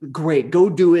MFA, great, go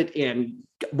do it, and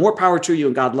more power to you,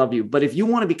 and God love you. But if you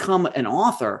want to become an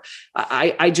author,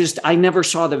 I never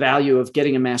saw the value of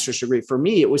getting a master's degree. For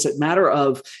me, it was a matter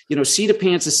of, seat of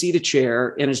pants, a seat of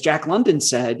chair. And as Jack London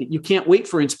said, you can't wait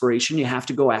for inspiration. You have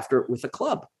to go after it with a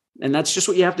club. And that's just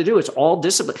what you have to do. It's all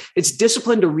discipline. It's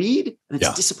discipline to read, and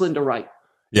it's discipline to write.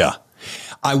 Yeah.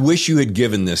 I wish you had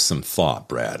given this some thought,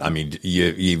 Brad. I mean,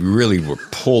 you really were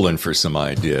pulling for some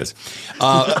ideas.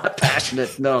 Not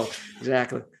passionate. No,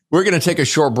 exactly. We're going to take a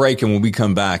short break, and when we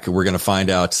come back, we're going to find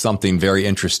out something very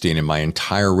interesting. In my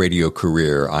entire radio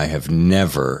career, I have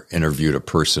never interviewed a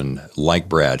person like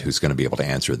Brad who's going to be able to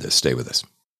answer this. Stay with us.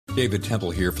 David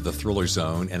Temple here for the Thriller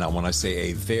Zone, and I want to say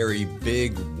a very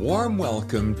big, warm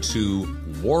welcome to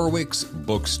Warwick's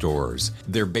Bookstores.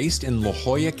 They're based in La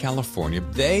Jolla, California.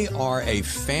 They are a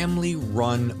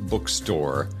family-run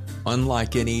bookstore,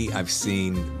 unlike any I've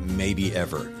seen maybe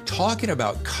ever. Talking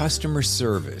about customer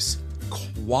service,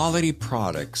 quality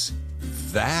products,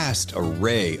 vast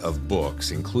array of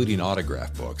books, including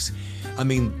autograph books. I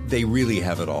mean, they really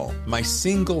have it all. My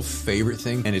single favorite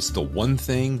thing, and it's the one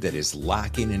thing that is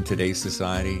lacking in today's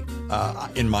society,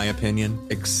 in my opinion,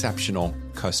 exceptional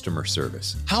customer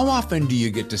service. How often do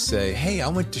you get to say, hey, I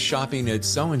went to shopping at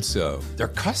so-and-so? Their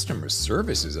customer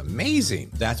service is amazing.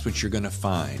 That's what you're going to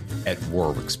find at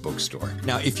Warwick's Bookstore.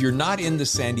 Now, if you're not in the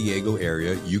San Diego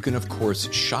area, you can, of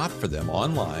course, shop for them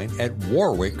online at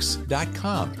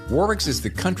warwicks.com. Warwick's is the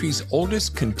country's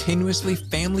oldest continuously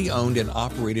family-owned and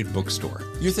operated bookstore.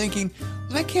 You're thinking,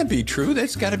 well, that can't be true.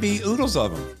 That's got to be oodles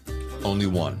of them. Only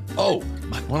one. Oh,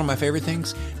 one of my favorite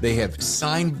things, they have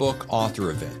signed book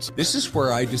author events. This is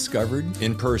where I discovered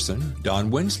in person Don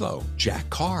Winslow, Jack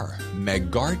Carr, Meg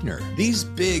Gardner. These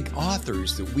big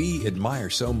authors that we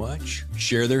admire so much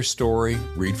share their story,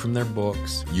 read from their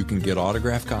books. You can get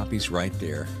autographed copies right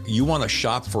there. You want to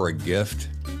shop for a gift?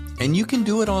 And you can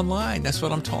do it online. That's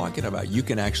what I'm talking about. You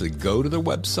can actually go to their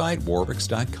website,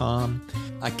 warwicks.com.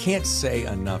 I can't say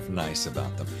enough nice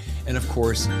about them. And of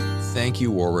course, thank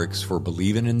you, Warwicks, for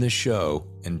believing in this show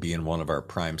and being one of our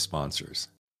prime sponsors.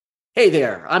 Hey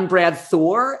there, I'm Brad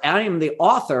Thor. I am the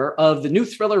author of the new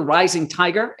thriller Rising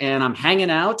Tiger, and I'm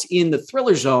hanging out in the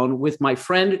Thriller Zone with my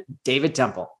friend David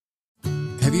Temple.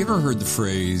 Have you ever heard the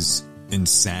phrase,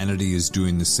 insanity is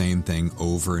doing the same thing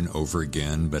over and over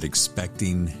again, but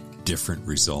expecting different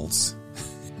results?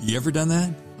 You ever done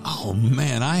that? Oh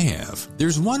man, I have.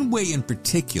 There's one way in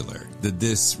particular that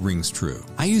this rings true.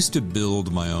 I used to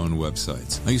build my own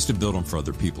websites. I used to build them for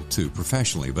other people too,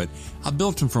 professionally, but I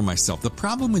built them for myself. The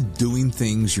problem with doing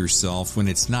things yourself when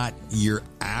it's not your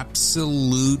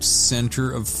absolute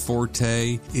center of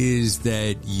forte is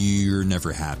that you're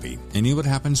never happy. And you know what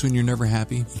happens when you're never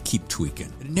happy? You keep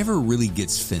tweaking. It never really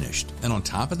gets finished. And on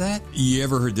top of that, you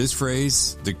ever heard this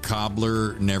phrase? The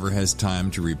cobbler never has time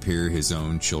to repair his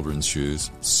own children's shoes.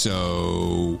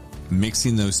 So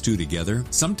mixing those two together,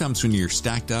 sometimes when you're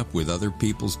stacked up with other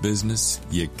people's business,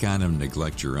 you kind of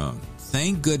neglect your own.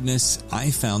 Thank goodness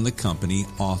I found the company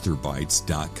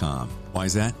AuthorBytes.com. Why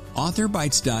is that?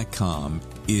 AuthorBytes.com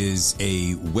is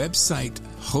a website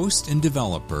host and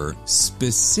developer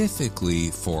specifically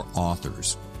for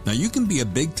authors. Now, you can be a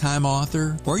big-time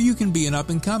author or you can be an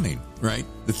up-and-coming, right?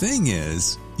 The thing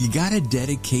is, you got to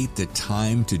dedicate the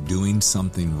time to doing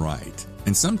something right.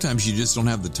 And sometimes you just don't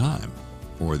have the time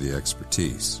or the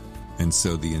expertise. And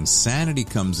so the insanity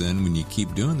comes in when you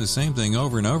keep doing the same thing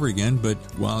over and over again, but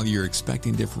while you're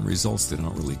expecting different results, they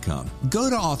don't really come. Go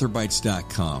to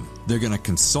AuthorBytes.com. They're going to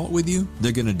consult with you.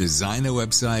 They're going to design a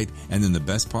website. And then the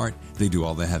best part, they do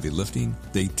all the heavy lifting.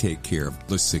 They take care of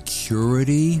the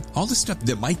security, all the stuff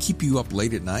that might keep you up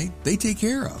late at night, they take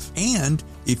care of. And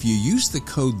if you use the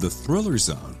code The Thriller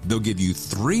Zone, they'll give you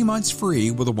 3 months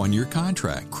free with a 1-year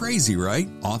contract. Crazy, right?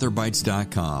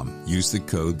 AuthorBytes.com. Use the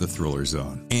code The Thriller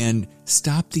Zone and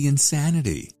stop the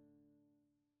insanity.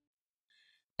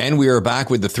 And we are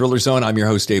back with the Thriller Zone. I'm your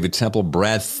host, David Temple.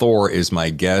 Brad Thor is my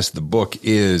guest. The book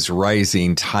is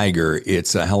Rising Tiger.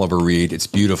 It's a hell of a read. It's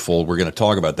beautiful. We're going to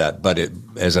talk about that. But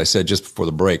as I said just before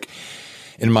the break,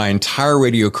 in my entire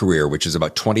radio career, which is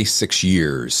about 26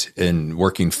 years, in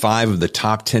working 5 of the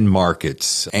top 10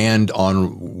 markets and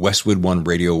on Westwood One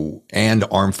Radio and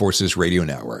Armed Forces Radio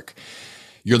Network,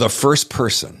 you're the first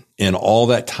person in all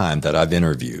that time that I've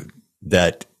interviewed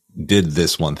that did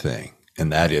this one thing,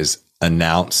 and that is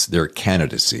announce their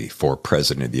candidacy for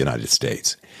president of the United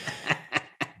States.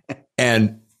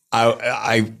 And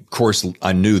I, of course,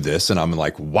 I knew this, and I'm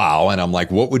like, wow. And I'm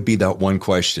like, what would be that one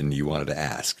question you wanted to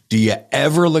ask? Do you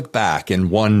ever look back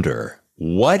and wonder,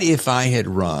 what if I had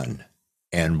run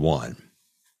and won?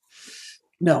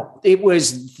 No, it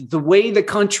was the way the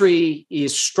country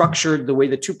is structured, the way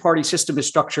the two-party system is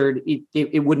structured,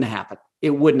 it wouldn't happen.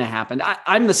 it wouldn't have happened.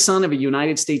 I'm the son of a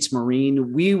United States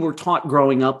Marine. We were taught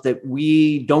growing up that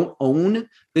we don't own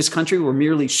this country. We're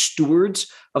merely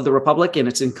stewards of the Republic, and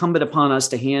it's incumbent upon us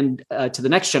to hand to the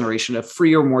next generation a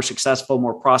freer, more successful,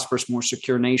 more prosperous, more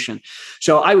secure nation.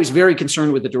 So I was very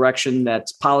concerned with the direction that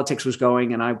politics was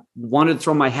going, and I wanted to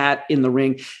throw my hat in the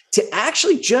ring to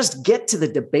actually just get to the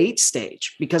debate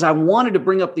stage, because I wanted to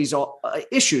bring up these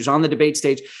issues on the debate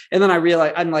stage. And then I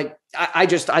realized,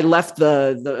 I left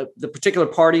the particular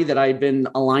party that I had been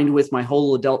aligned with my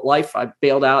whole adult life. I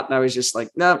bailed out, and I was just like,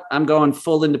 no, I'm going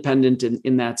full independent,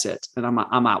 and that's it. And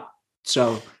I'm out.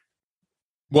 So,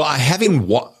 well,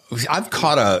 I've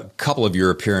caught a couple of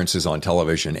your appearances on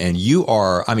television, and you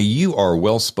are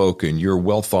well spoken. You're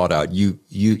well thought out. You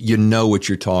know what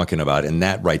you're talking about, and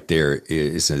that right there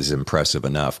is impressive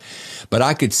enough. But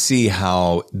I could see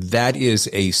how that is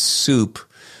a soup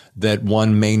that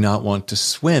one may not want to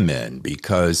swim in,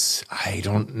 because I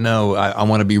don't know. I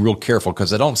want to be real careful,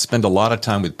 because I don't spend a lot of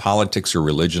time with politics or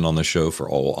religion on the show for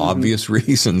all obvious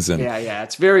reasons. And yeah,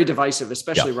 it's very divisive,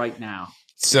 especially right now.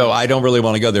 So I don't really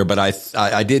want to go there, but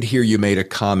I did hear you made a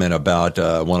comment about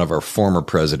one of our former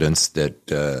presidents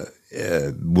that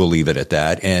we'll leave it at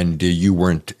that, and you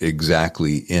weren't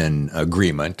exactly in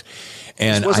agreement.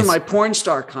 And this wasn't my porn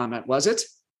star comment, was it?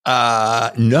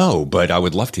 No, but I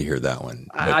would love to hear that one.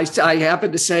 I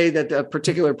happen to say that a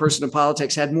particular person in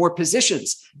politics had more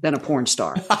positions than a porn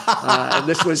star.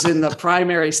 This was in the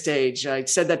primary stage. I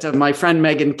said that to my friend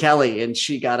Megyn Kelly, and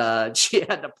she had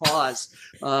to pause.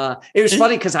 It was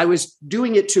funny because I was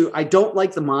doing it I don't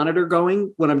like the monitor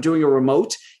going when I'm doing a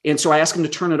remote. And so I asked him to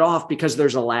turn it off because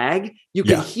there's a lag. You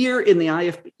can hear in the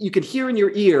IFB, you can hear in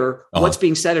your ear what's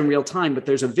being said in real time, but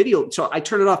there's a video. So I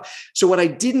turned it off. So what I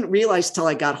didn't realize till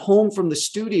I got home from the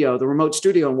remote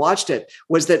studio, and watched it,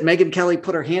 was that Megyn Kelly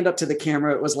put her hand up to the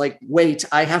camera. It was like, wait,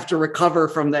 I have to recover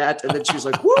from that. And then she was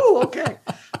like, whoa, okay.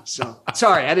 So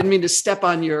sorry, I didn't mean to step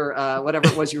on your, whatever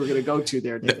it was you were going to go to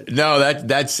there, David. No,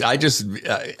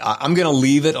 I'm going to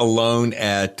leave it alone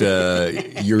at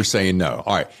you're saying no.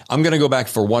 All right. I'm going to go back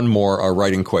for one more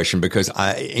writing question, because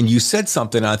you said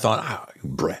something, I thought,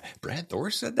 Brad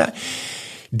Thor said that.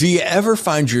 Do you ever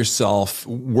find yourself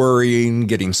worrying,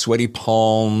 getting sweaty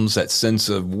palms, that sense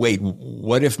of, wait,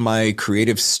 what if my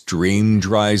creative stream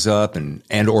dries up and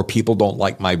or people don't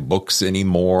like my books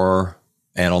anymore?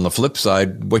 And on the flip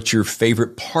side, what's your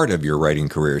favorite part of your writing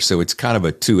career? So it's kind of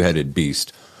a two-headed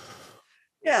beast.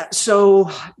 Yeah.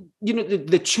 So,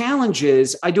 the challenge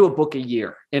is I do a book a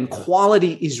year, and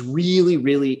quality is really,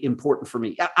 really important for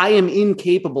me. I am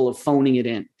incapable of phoning it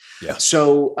in. Yeah.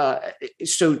 So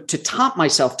to top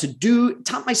myself in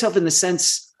the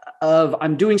sense of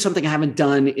I'm doing something I haven't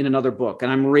done in another book,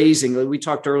 and I'm raising, we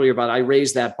talked earlier about, I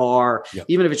raise that bar,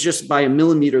 even if it's just by a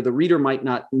millimeter, the reader might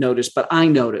not notice, but I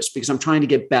notice, because I'm trying to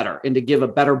get better and to give a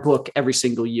better book every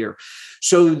single year.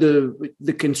 So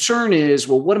the concern is,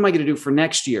 well, what am I going to do for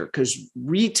next year? Because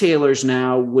retailers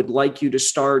now would like you to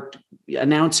start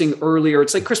announcing earlier.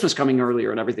 It's like Christmas coming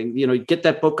earlier and everything, get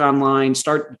that book online,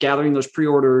 start gathering those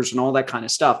pre-orders and all that kind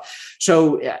of stuff.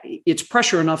 So it's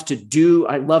pressure enough to do.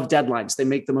 I love deadlines. They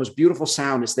make the most beautiful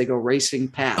sound as they go racing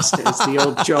past. It's the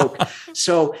old joke.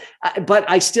 So, but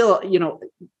I still,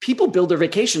 people build their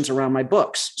vacations around my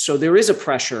books. So there is a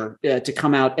pressure to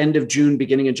come out end of June,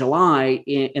 beginning of July.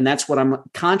 And that's what I'm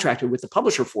contracted with the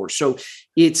publisher for. So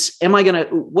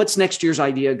what's next year's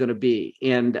idea going to be?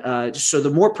 And so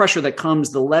the more pressure that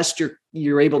comes, the less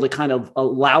you're able to kind of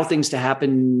allow things to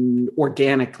happen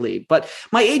organically. But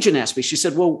my agent asked me, she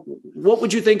said, well, what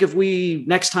would you think if we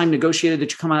next time negotiated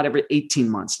that you come out every 18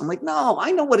 months? I'm like, no,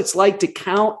 I know what it's like to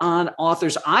count on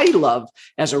authors I love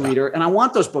as a reader, and I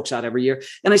want those books out every year.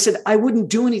 And I said, I wouldn't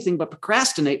do anything but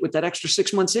procrastinate with that extra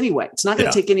 6 months anyway. It's not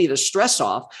going to take any of the stress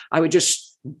off. I would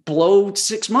just blow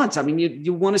 6 months. I mean,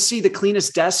 you want to see the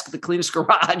cleanest desk, the cleanest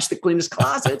garage, the cleanest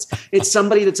closets. It's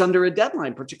somebody that's under a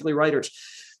deadline, particularly writers.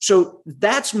 So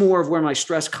that's more of where my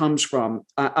stress comes from.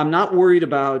 I'm not worried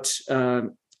about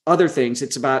other things.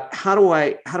 It's about how do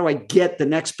I get the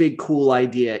next big cool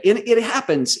idea? And it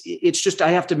happens. It's just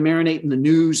I have to marinate in the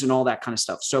news and all that kind of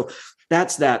stuff. So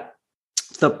that's that.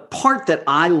 The part that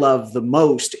I love the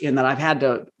most and that I've had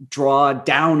to draw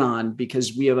down on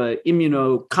because we have an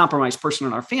immunocompromised person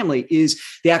in our family is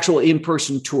the actual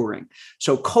in-person touring.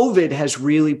 So COVID has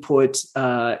really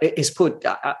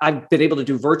I've been able to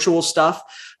do virtual stuff.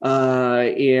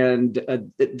 and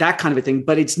that kind of a thing.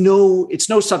 But it's no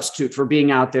substitute for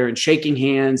being out there and shaking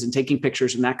hands and taking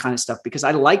pictures and that kind of stuff, because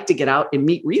I like to get out and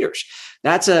meet readers.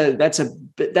 That's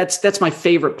my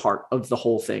favorite part of the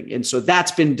whole thing. And so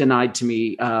that's been denied to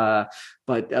me.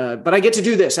 But I get to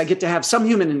do this. I get to have some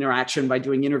human interaction by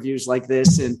doing interviews like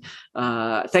this. And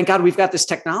thank God we've got this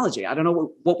technology. I don't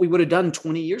know what we would have done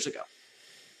 20 years ago.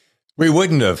 We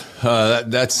wouldn't have.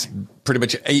 That's pretty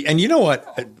much. And you know what?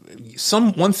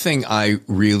 One thing I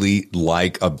really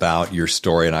like about your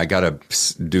story, and I got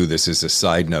to do this as a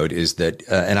side note, is that,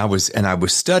 and I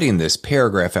was studying this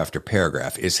paragraph after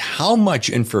paragraph, is how much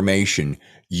information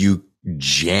you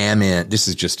jam in. This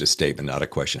is just a statement, not a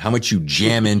question. How much you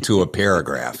jam into a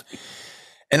paragraph.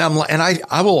 And I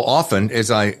will often,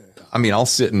 I'll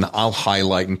sit and I'll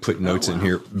highlight and put notes in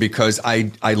here, because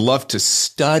I love to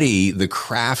study the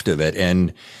craft of it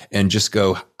and just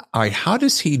go, all right, how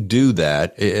does he do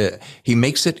that?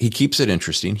 He keeps it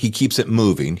interesting. He keeps it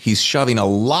moving. He's shoving a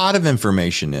lot of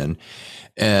information in.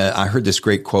 I heard this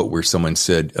great quote where someone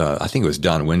said, I think it was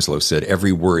Don Winslow said,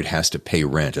 every word has to pay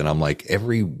rent. And I'm like,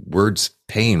 every word's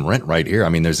paying rent right here. I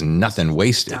mean, there's nothing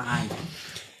wasted.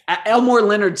 Elmore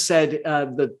Leonard said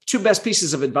the two best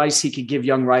pieces of advice he could give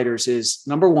young writers is,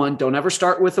 number one, don't ever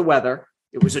start with the weather.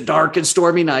 It was a dark and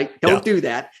stormy night. Don't do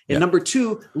that. And number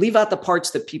two, leave out the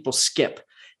parts that people skip.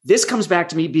 This comes back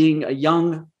to me being a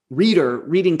young reader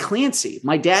reading Clancy.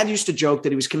 My dad used to joke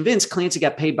that he was convinced Clancy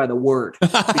got paid by the word,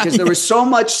 because there was so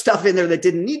much stuff in there that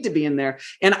didn't need to be in there.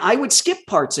 And I would skip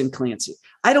parts in Clancy.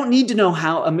 I don't need to know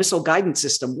how a missile guidance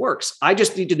system works. I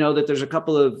just need to know that there's a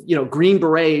couple of, green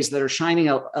berets that are shining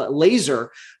a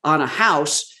laser on a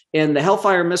house, and the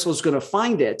Hellfire missile is going to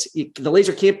find it. The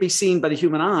laser can't be seen by the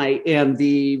human eye, and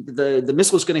the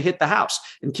missile is going to hit the house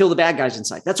and kill the bad guys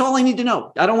inside. That's all I need to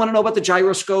know. I don't want to know about the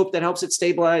gyroscope that helps it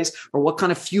stabilize, or what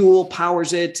kind of fuel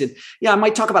powers it. And I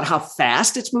might talk about how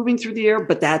fast it's moving through the air,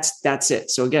 but that's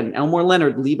it. So again, Elmore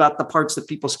Leonard, leave out the parts that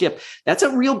people skip. That's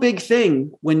a real big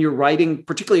thing when you're writing,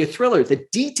 particularly a thriller. The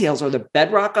details are the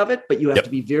bedrock of it, but you have to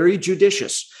be very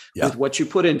judicious with what you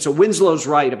put in. So Winslow's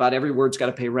right about every word's got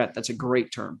to pay rent. That's a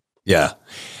great term. Yeah.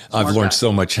 I've learned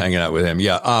so much hanging out with him.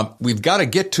 Yeah. We've got to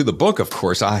get to the book, of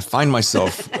course. I find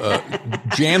myself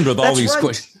jammed with all these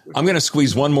questions. I'm going to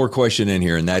squeeze one more question in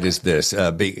here, and that is this,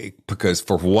 because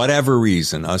for whatever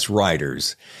reason, us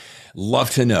writers love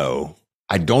to know,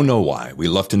 I don't know why, we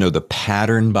love to know the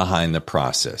pattern behind the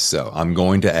process. So I'm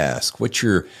going to ask,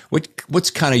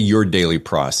 what's kind of your daily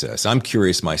process? I'm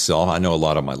curious myself. I know a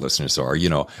lot of my listeners are,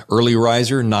 early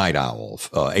riser, night owl,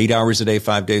 8 hours a day,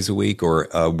 5 days a week, or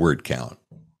a word count.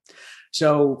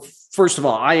 So first of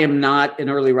all, I am not an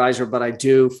early riser, but I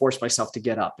do force myself to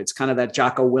get up. It's kind of that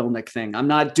Jocko Willink thing. I'm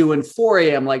not doing 4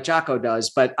 a.m. like Jocko does,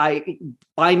 but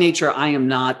by nature, I am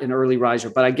not an early riser,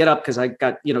 but I get up because I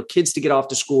got, kids to get off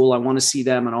to school. I want to see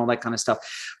them and all that kind of stuff.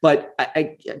 But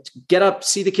I get up,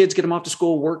 see the kids, get them off to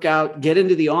school, work out, get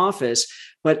into the office.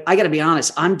 But I got to be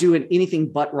honest, I'm doing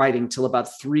anything but writing till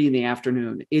about 3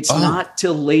 p.m. It's not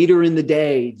till later in the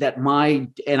day that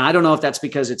and I don't know if that's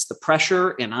because it's the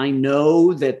pressure, and I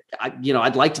know that,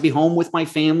 I'd like to be home with my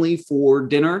family for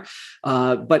dinner.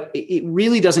 But it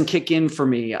really doesn't kick in for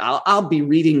me. I'll be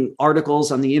reading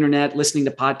articles on the internet, listening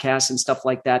to podcasts and stuff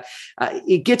like that.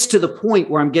 It gets to the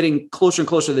point where I'm getting closer and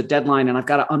closer to the deadline, and I've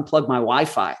got to unplug my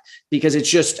Wi-Fi, because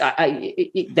it's just,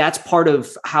 that's part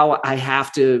of how I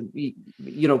have to,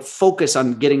 focus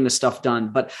on getting the stuff done.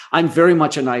 But I'm very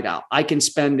much a night owl. I can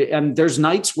spend, and there's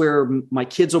nights where my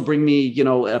kids will bring me,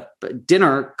 a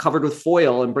dinner covered with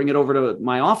foil and bring it over to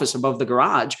my office above the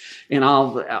garage, and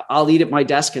I'll eat at my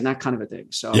desk and that kind of a thing.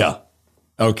 So, yeah.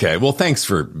 Okay. Well, thanks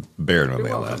for bearing with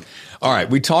me on that. All right.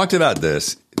 We talked about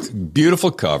this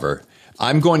beautiful cover.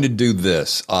 I'm going to do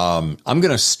this. I'm going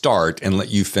to start and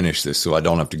let you finish this so I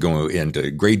don't have to go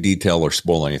into great detail or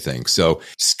spoil anything. So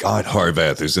Scott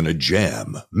Harvath is in a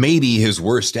jam, maybe his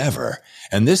worst ever.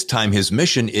 And this time his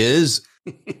mission is?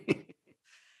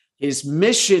 His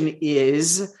mission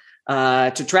is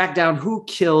to track down who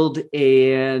killed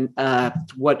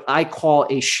what I call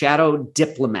a shadow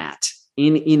diplomat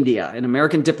in India, an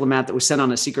American diplomat that was sent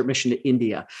on a secret mission to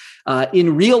India.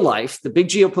 In real life, the big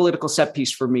geopolitical set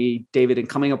piece for me, David, in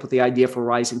coming up with the idea for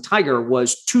Rising Tiger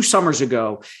was 2 summers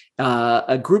ago.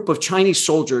 A group of Chinese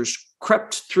soldiers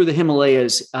crept through the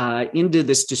Himalayas into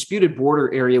this disputed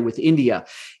border area with India.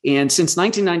 And since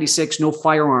 1996, no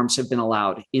firearms have been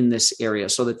allowed in this area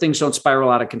so that things don't spiral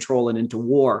out of control and into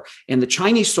war. And the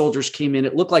Chinese soldiers came in.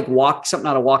 It looked like something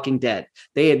out of Walking Dead.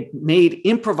 They had made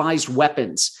improvised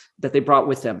weapons that they brought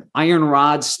with them, iron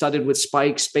rods studded with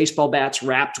spikes, baseball bats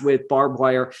wrapped with barbed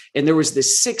wire. And there was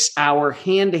this 6-hour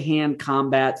hand-to-hand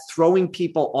combat, throwing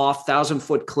people off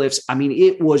 1,000-foot cliffs. I mean,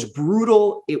 it was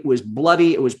brutal. It was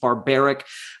bloody. It was barbaric.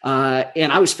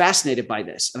 And I was fascinated by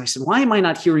this. And I said, why am I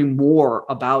not hearing more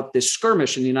about this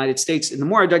skirmish in the United States? And the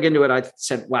more I dug into it, I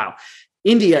said, wow,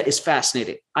 India is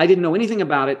fascinating. I didn't know anything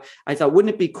about it. I thought,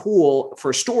 wouldn't it be cool for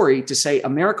a story to say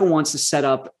America wants to set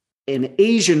up an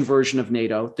Asian version of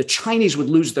NATO? The Chinese would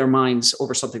lose their minds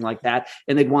over something like that,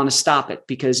 and they'd want to stop it,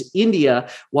 because India,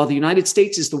 while the United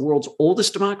States is the world's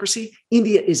oldest democracy,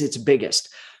 India is its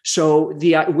biggest. So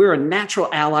we're a natural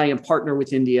ally and partner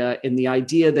with India, in the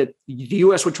idea that the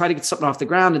U.S. would try to get something off the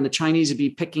ground, and the Chinese would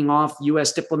be picking off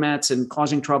U.S. diplomats and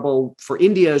causing trouble for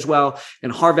India as well.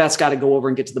 And Harvath's got to go over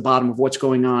and get to the bottom of what's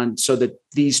going on, so that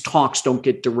these talks don't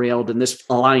get derailed and this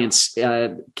alliance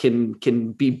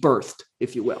can be birthed,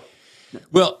 if you will.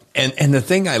 Well, and the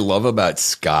thing I love about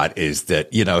Scott is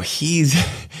that, he's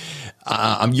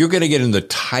you're going to get in the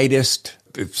tightest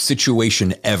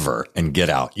situation ever and get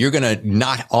out. You're going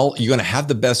to have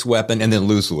the best weapon and then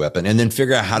lose the weapon and then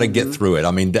figure out how to get through it.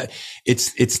 I mean, that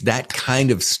it's that kind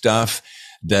of stuff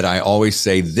that I always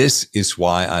say, this is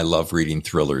why I love reading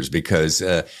thrillers, because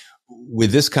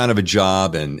with this kind of a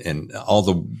job and all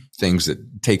the things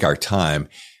that take our time,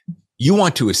 you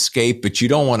want to escape, but you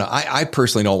don't want to, I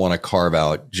personally don't want to carve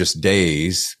out just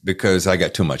days, because I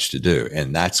got too much to do.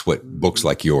 And that's what books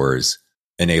like yours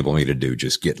enable me to do.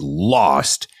 Just get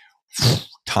lost.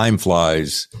 Time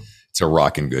flies. It's a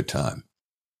rocking good time.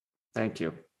 Thank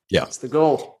you. Yeah. That's the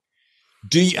goal.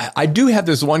 I do have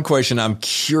this one question I'm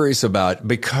curious about,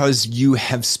 because you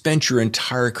have spent your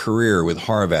entire career with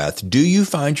Harvath. Do you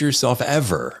find yourself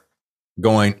ever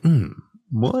going,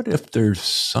 what if there's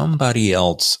somebody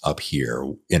else up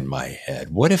here in my head?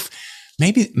 What if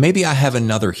maybe I have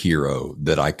another hero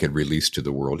that I could release to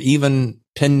the world, even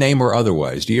pen name or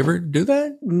otherwise? Do you ever do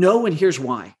that? No, and here's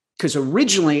why. Because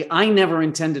originally I never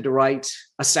intended to write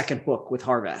a second book with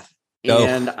Harvath.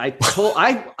 And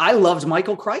I loved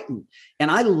Michael Crichton, and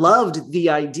I loved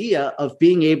the idea of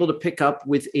being able to pick up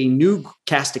with a new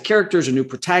cast of characters, a new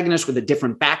protagonist with a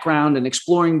different background, and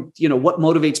exploring, what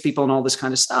motivates people and all this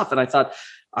kind of stuff. And I thought,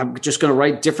 I'm just going to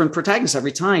write different protagonists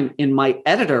every time. And my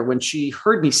editor, when she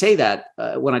heard me say that,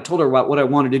 when I told her about what I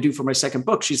wanted to do for my second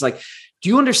book, she's like, do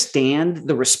you understand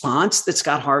the response that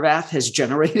Scott Harvath has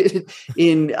generated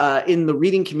in the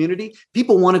reading community?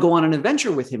 People want to go on an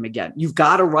adventure with him again. You've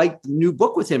got to write the new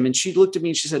book with him. And she looked at me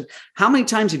and she said, how many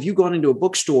times have you gone into a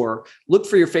bookstore, looked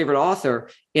for your favorite author,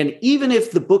 and even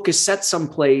if the book is set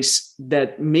someplace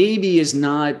that maybe is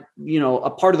not, a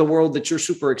part of the world that you're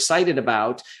super excited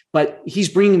about, but he's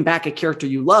bringing back a character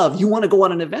you love, you want to go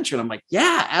on an adventure? And I'm like,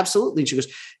 yeah, absolutely. And she goes,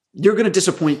 you're going to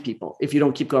disappoint people if you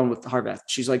don't keep going with Harvath.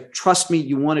 She's like, trust me,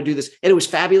 you want to do this. And it was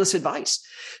fabulous advice.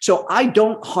 So I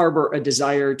don't harbor a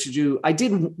desire to do.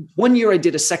 One year I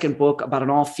did a second book about an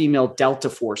all-female Delta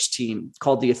Force team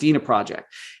called the Athena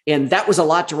Project. And that was a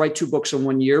lot to write 2 books in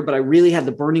 1 year, but I really had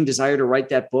the burning desire to write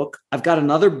that book. I've got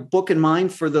another book in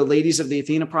mind for the ladies of the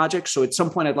Athena Project. So at some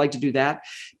point I'd like to do that.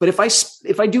 But if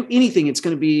I do anything, it's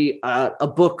going to be a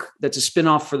book that's a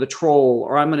spinoff for The Troll,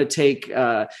 or I'm going to take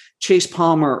Chase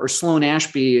Palmer or Sloan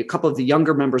Ashby, a couple of the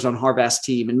younger members on Harvath's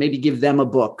team, and maybe give them a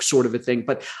book, sort of a thing.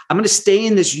 But I'm going to stay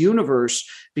in this universe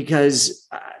because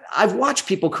I've watched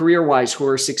people career-wise who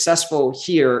are successful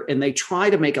here, and they try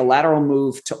to make a lateral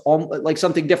move to like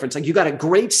something different. It's like, you got a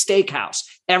great steakhouse.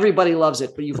 Everybody loves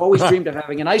it, but you've always dreamed of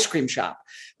having an ice cream shop.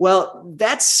 Well,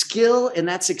 that skill and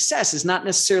that success is not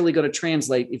necessarily going to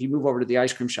translate if you move over to the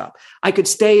ice cream shop. I could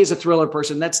stay as a thriller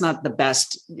person. That's not the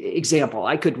best example.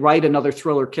 I could write another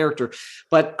thriller character,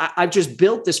 but I've just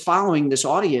built this following, this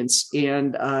audience.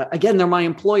 And again, they're my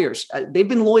employers. They've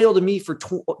been loyal to me for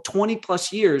 20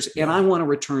 plus years, and I want to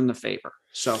return the favor.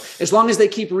 So as long as they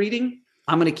keep reading,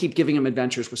 I'm going to keep giving them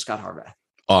adventures with Scott Harvath.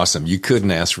 Awesome. You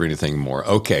couldn't ask for anything more.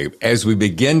 Okay. As we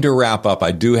begin to wrap up,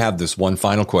 I do have this one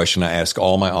final question. I ask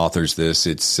all my authors this.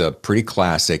 It's pretty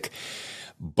classic,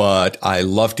 but I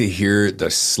love to hear the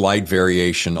slight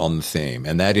variation on the theme.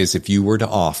 And that is, if you were to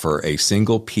offer a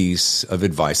single piece of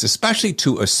advice, especially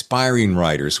to aspiring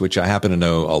writers, which I happen to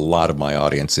know a lot of my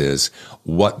audience is,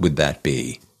 what would that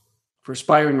be? For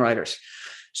aspiring writers.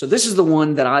 So this is the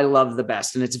one that I love the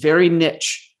best, and it's very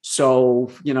niche.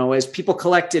 So, as people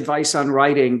collect advice on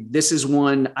writing, this is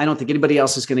one I don't think anybody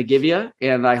else is going to give you.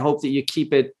 And I hope that you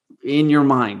keep it in your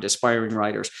mind, aspiring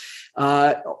writers.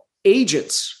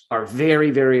 Agents are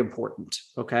very, very important.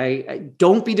 Okay.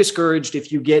 Don't be discouraged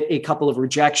if you get a couple of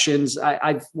rejections.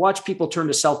 I've watched people turn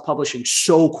to self-publishing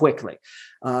so quickly.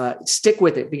 Stick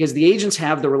with it because the agents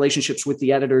have the relationships with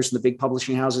the editors and the big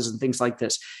publishing houses and things like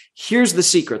this. Here's the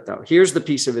secret, though. Here's the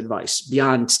piece of advice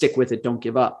beyond stick with it, don't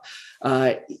give up,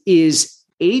 is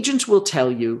agents will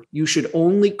tell you you should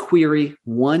only query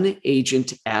one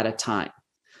agent at a time.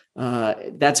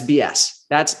 That's BS.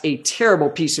 That's a terrible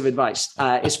piece of advice.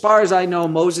 As far as I know,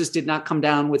 Moses did not come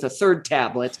down with a third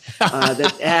tablet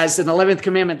that has an 11th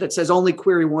commandment that says only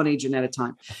query one agent at a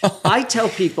time. I tell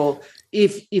people,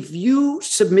 if you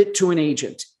submit to an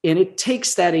agent and it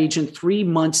takes that agent 3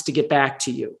 months to get back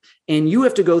to you, and you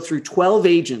have to go through 12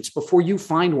 agents before you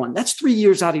find one, that's 3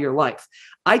 years out of your life.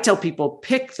 I tell people,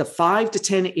 pick the 5 to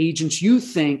 10 agents you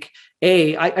think.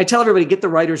 I tell everybody, get the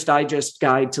Writer's Digest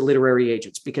Guide to Literary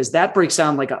Agents, because that breaks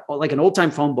down like an old-time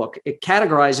phone book. It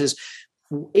categorizes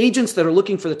agents that are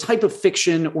looking for the type of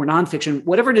fiction or nonfiction,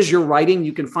 whatever it is you're writing.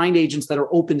 You can find agents that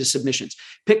are open to submissions.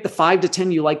 Pick the 5 to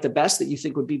 10 you like the best, that you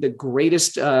think would be the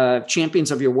greatest champions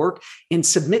of your work, and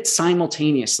submit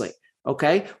simultaneously.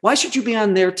 Okay. Why should you be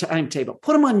on their timetable?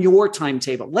 Put them on your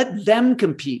timetable. Let them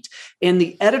compete. And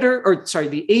the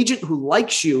agent who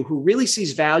likes you, who really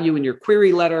sees value in your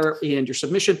query letter and your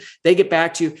submission, they get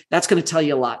back to you. That's going to tell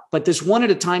you a lot. But this one at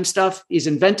a time stuff is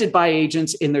invented by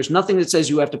agents, and there's nothing that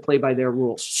says you have to play by their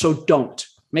rules. So don't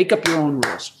make up your own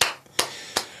rules.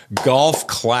 Golf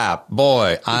clap.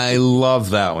 Boy, I love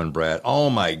that one, Brad.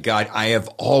 Oh my God. I have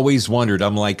always wondered.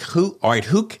 I'm like, who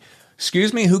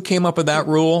came up with that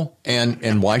rule,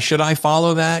 and why should I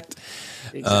follow that?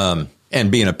 Exactly. And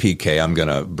being a PK, I'm going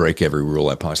to break every rule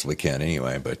I possibly can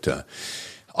anyway. But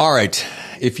all right,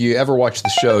 if you ever watch the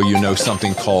show, you know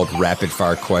something called rapid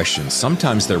fire questions.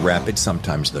 Sometimes they're rapid,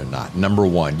 sometimes they're not. Number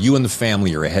one, you and the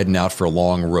family are heading out for a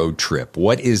long road trip.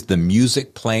 What is the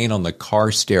music playing on the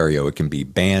car stereo? It can be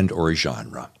band or a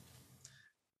genre.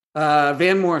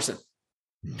 Van Morrison.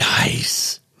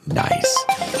 Nice.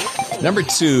 Number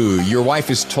two, your wife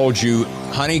has told you,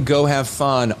 honey, go have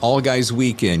fun, all guys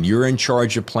weekend. You're in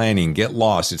charge of planning. Get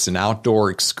lost. It's an outdoor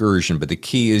excursion, but the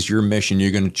key is your mission.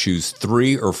 You're going to choose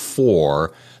 3 or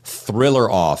 4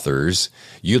 thriller authors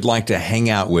you'd like to hang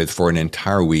out with for an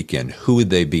entire weekend. Who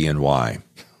would they be and why?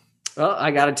 Well,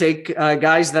 I got to take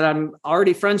guys that I'm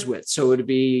already friends with. So it would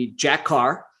be Jack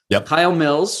Carr, yep. Kyle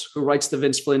Mills, who writes the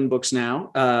Vince Flynn books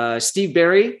now, Steve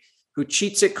Berry, who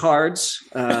cheats at cards,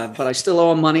 but I still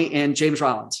owe him money, and James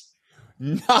Rollins.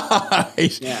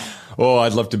 Nice. Yeah. Oh,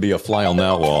 I'd love to be a fly on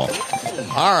that wall.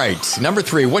 All right. Number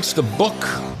 3, what's the book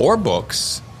or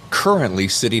books currently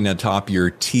sitting atop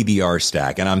your TBR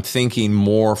stack? And I'm thinking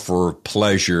more for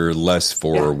pleasure, less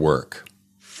for work.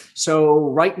 So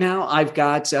right now I've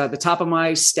got the top of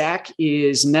my stack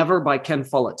is Never by Ken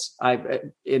Follett.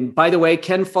 And by the way,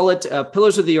 Ken Follett,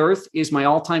 Pillars of the Earth is my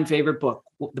all-time favorite book,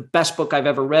 the best book I've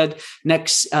ever read.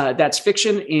 Next, that's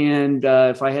fiction. And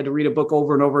if I had to read a book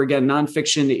over and over again,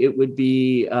 nonfiction, it would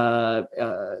be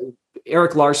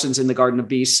Eric Larson's In the Garden of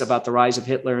Beasts, about the rise of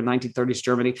Hitler in 1930s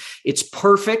Germany. It's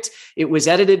perfect. It was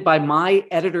edited by my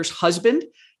editor's husband,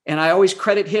 and I always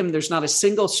credit him. There's not a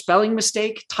single spelling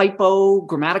mistake, typo,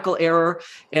 grammatical error.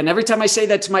 And every time I say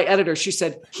that to my editor, she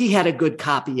said, he had a good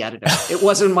copy editor. It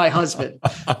wasn't my husband.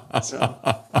 So.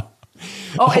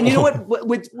 Oh, and you know what?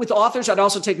 With authors, I'd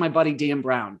also take my buddy Dan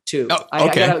Brown, too. Oh,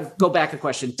 okay. I got to go back a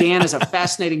question. Dan is a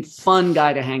fascinating, fun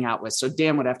guy to hang out with. So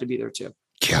Dan would have to be there, too.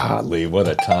 Golly, what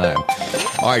a time.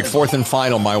 All right, fourth and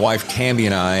final, my wife Tammy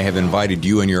and I have invited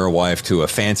you and your wife to a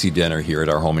fancy dinner here at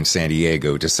our home in San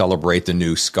Diego to celebrate the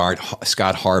new Scott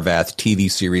Harvath TV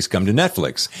series come to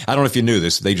Netflix. I don't know if you knew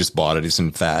this. They just bought it. It's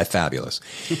fabulous.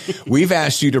 We've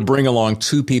asked you to bring along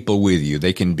 2 people with you.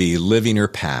 They can be living or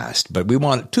past, but we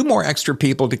want 2 more extra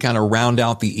people to kind of round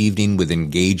out the evening with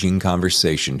engaging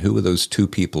conversation. Who would those 2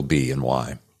 people be and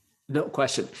why? No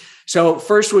question. So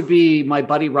first would be my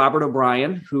buddy, Robert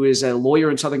O'Brien, who is a lawyer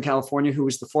in Southern California, who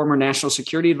was the former national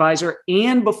security advisor.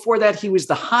 And before that, he was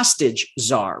the hostage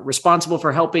czar, responsible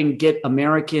for helping get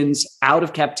Americans out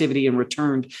of captivity and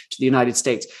returned to the United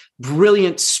States.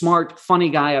 Brilliant, smart, funny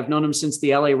guy. I've known him since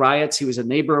the LA riots. He was a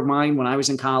neighbor of mine when I was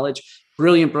in college.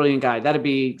 Brilliant guy. That'd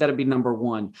be number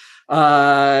 1.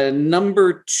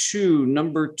 Number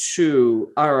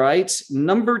two. All right.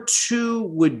 Number 2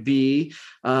 would be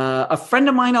a friend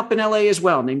of mine up in LA as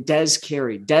well, named Des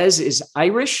Carey. Des is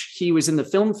Irish. He was in the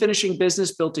film finishing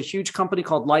business, built a huge company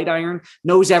called Light Iron,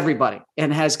 knows everybody,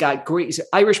 and has got he's an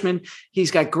Irishman. He's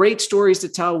got great stories to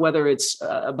tell, whether it's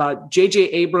about J.J.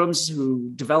 Abrams, who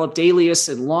developed Alias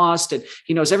and Lost, and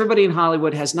he knows everybody in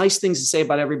Hollywood, has nice things to say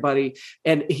about everybody.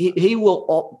 And he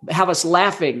will have us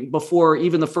laughing before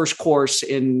even the first course,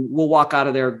 and we'll walk out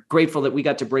of there grateful that we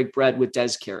got to break bread with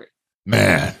Des Carey.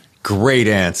 Man, great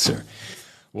answer.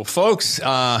 Well, folks,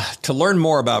 to learn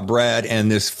more about Brad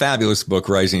and this fabulous book,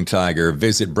 Rising Tiger,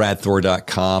 visit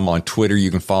bradthor.com. On Twitter,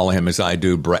 you can follow him as I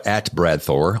do, at Brad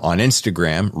Thor. On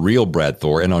Instagram, Real Brad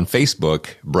Thor. And on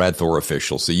Facebook, Brad Thor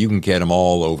Official. So you can get him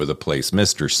all over the place,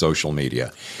 Mr. Social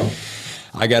Media.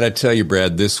 I got to tell you,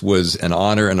 Brad, this was an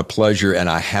honor and a pleasure. And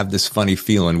I have this funny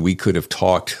feeling we could have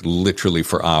talked literally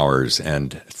for hours.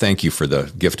 And thank you for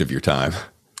the gift of your time.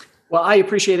 Well, I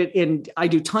appreciate it. And I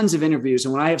do tons of interviews.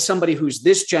 And when I have somebody who's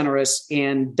this generous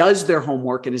and does their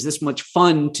homework and is this much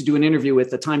fun to do an interview with,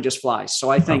 the time just flies. So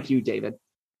I thank you, David.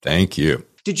 Thank you.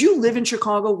 Did you live in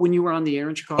Chicago when you were on the air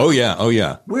in Chicago? Oh,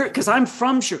 yeah. Where? Because I'm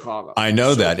from Chicago. I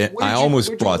know that. And I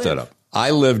almost brought that up.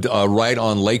 I lived right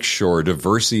on Lakeshore,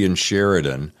 Diversey and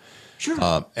Sheridan.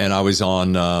 Sure. And I was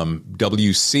on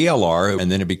WCLR,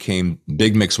 and then it became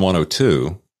Big Mix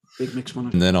 102. Big Mix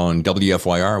 102. And then on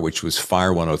WFYR, which was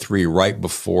Fire 103, right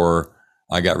before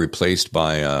I got replaced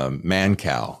by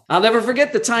Mancow. I'll never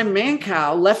forget the time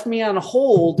Mancow left me on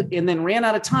hold and then ran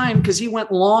out of time because he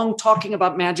went long talking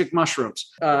about magic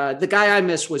mushrooms. The guy I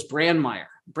missed was Brandmeier.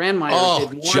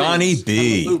 Did Johnny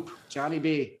B. Johnny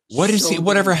B.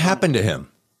 Whatever happened to him?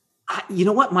 You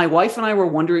know what? My wife and I were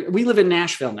wondering. We live in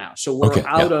Nashville now, so we're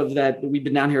out of that. We've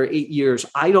been down here 8 years.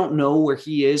 I don't know where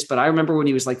he is, but I remember when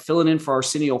he was like filling in for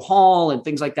Arsenio Hall and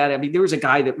things like that. I mean, there was a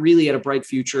guy that really had a bright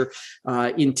future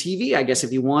in TV, I guess,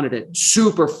 if he wanted it.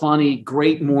 Super funny,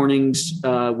 great mornings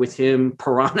with him,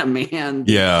 Piranha Man.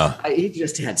 Yeah. He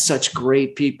just had such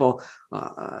great people.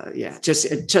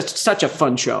 Just such a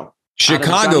fun show.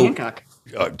 Chicago.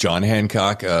 John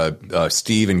Hancock,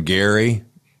 Steve and Gary.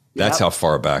 That's how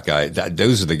far back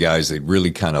those are the guys that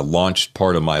really kind of launched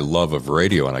part of my love of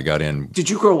radio. And I got in. Did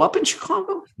you grow up in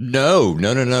Chicago? No.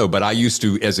 But I used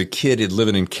to, as a kid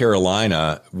living in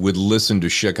Carolina, would listen to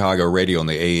Chicago radio on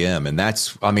the AM. And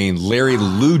Larry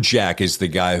Lujak is the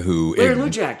guy who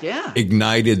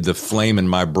ignited the flame in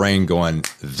my brain going,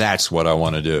 that's what I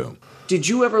want to do. Did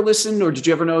you ever listen or did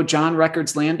you ever know John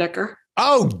Records Landecker?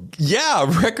 Oh, yeah.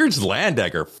 Records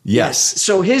Landecker. Yes.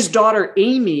 So his daughter,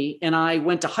 Amy, and I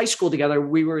went to high school together.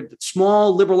 We were at a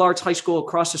small liberal arts high school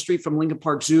across the street from Lincoln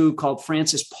Park Zoo called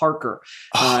Francis Parker.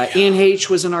 Ann H.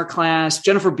 was in our class.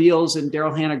 Jennifer Beals and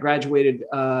Daryl Hannah graduated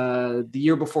the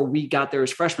year before we got there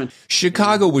as freshmen.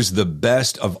 Chicago was the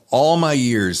best of all my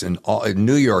years in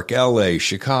New York, LA,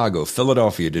 Chicago,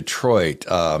 Philadelphia, Detroit.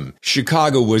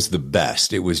 Chicago was the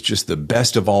best. It was just the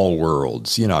best of all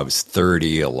worlds. You know, I was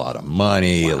 30, a lot of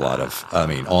money, a lot of,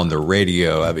 on the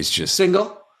radio, I was just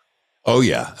single. Oh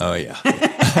yeah. I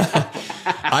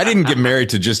didn't get married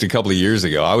to just a couple of years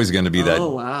ago. I was going to be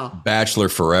that bachelor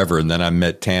forever. And then I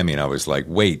met Tammy and I was like,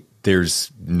 wait,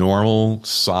 there's normal,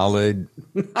 solid,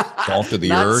 salt of the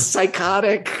not earth.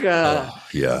 Psychotic. Yeah.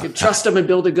 You can trust them and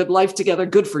build a good life together.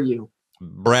 Good for you.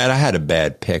 Brad, I had a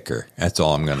bad picker. That's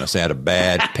all I'm going to say. I had a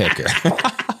bad picker.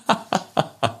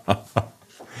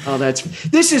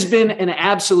 This has been an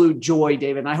absolute joy,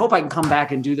 David. And I hope I can come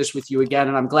back and do this with you again.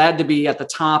 And I'm glad to be at the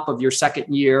top of your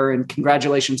second year. And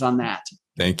congratulations on that.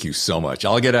 Thank you so much.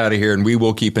 I'll get out of here and we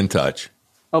will keep in touch.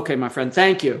 Okay, my friend.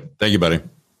 Thank you. Thank you, buddy.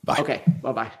 Bye. Okay.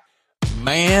 Bye-bye.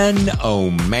 Man,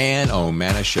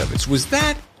 Manischewitz. Was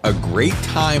that a great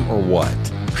time or what?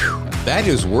 Whew, that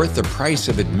is worth the price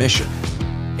of admission.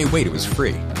 Hey, wait, it was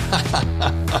free.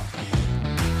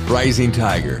 Rising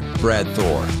Tiger, Brad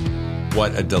Thor.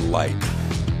 What a delight.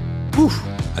 Whew,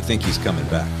 I think he's coming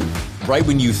back. Right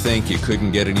when you think it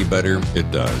couldn't get any better, it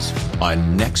does.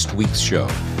 On next week's show,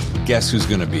 guess who's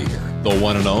going to be here? The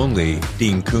one and only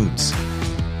Dean Koontz.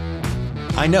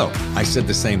 I know, I said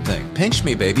the same thing. Pinch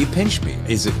me, baby, pinch me.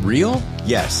 Is it real?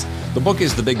 Yes. The book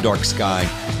is The Big Dark Sky,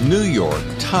 New York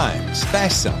Times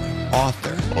bestselling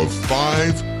author of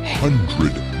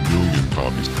 500 million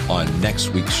copies. On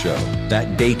next week's show.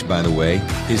 That date, by the way,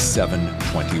 is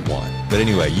 7/21. But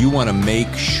anyway, you want to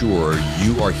make sure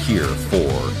you are here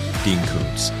for Dean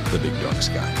Koontz, The Big Dark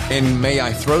Sky. And may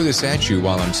I throw this at you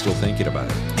while I'm still thinking about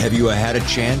it? Have you had a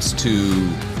chance to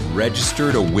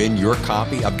register to win your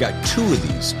copy? I've got 2 of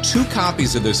these, 2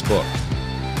 copies of this book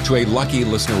to a lucky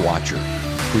listener watcher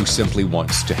who simply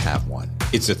wants to have one.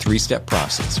 It's a 3-step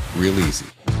process, real easy.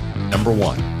 Number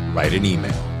 1, write an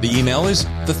email. The email is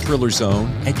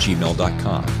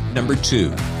thethhrillerzone@gmail.com. Number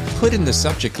 2, put in the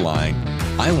subject line,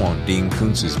 I want Dean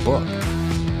Koontz's book.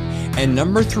 And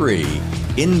number 3,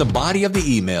 in the body of the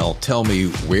email, tell me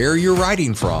where you're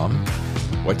writing from,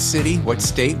 what city, what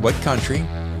state, what country,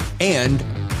 and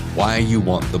why you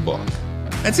want the book.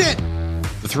 That's it.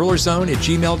 The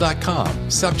thrillerzone@gmail.com.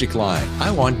 Subject line,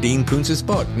 I want Dean Koontz's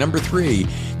book. Number 3,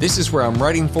 this is where I'm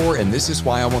writing for and this is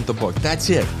why I want the book. That's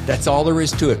it. That's all there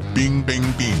is to it. Bing, bing,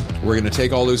 bing. We're going to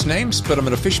take all those names, put them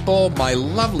in a fishbowl. My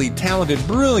lovely, talented,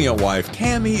 brilliant wife,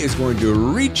 Tammy, is going to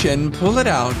reach in, pull it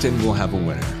out, and we'll have a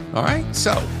winner. All right?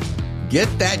 So, get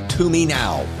that to me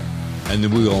now. And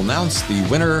then we will announce the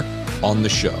winner on the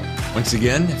show. Once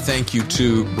again, thank you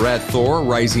to Brad Thor,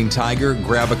 Rising Tiger.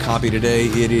 Grab a copy today.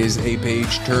 It is a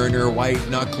page-turner, white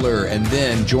knuckler. And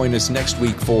then join us next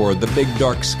week for The Big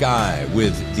Dark Sky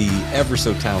with the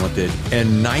ever-so-talented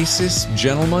and nicest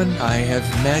gentleman I have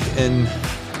met in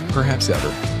perhaps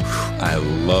ever. I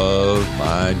love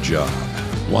my job.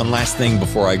 One last thing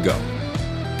before I go.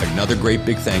 Another great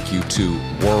big thank you to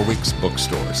Warwick's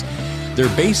Bookstores. They're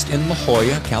based in La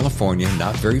Jolla, California,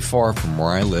 not very far from where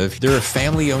I live. They're a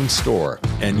family-owned store.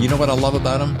 And you know what I love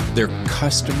about them? Their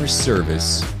customer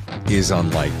service is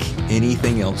unlike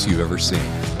anything else you've ever seen.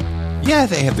 Yeah,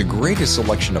 they have the greatest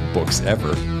selection of books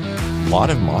ever. A lot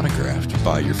of monographed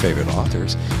by your favorite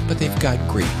authors. But they've got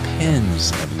great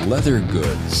pens and leather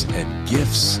goods and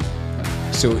gifts.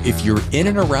 So if you're in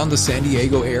and around the San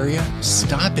Diego area,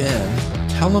 stop in.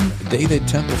 Tell them David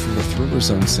Temple from the Thriller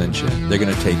Zone sent you. They're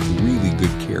going to take really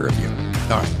good care of you.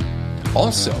 All right.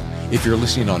 Also, if you're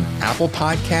listening on Apple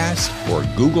Podcast or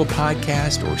Google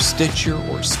Podcast or Stitcher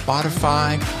or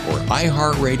Spotify or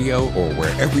iHeartRadio or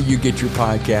wherever you get your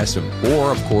podcast,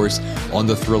 or, of course, on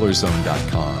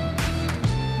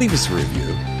thethrillerzone.com, leave us a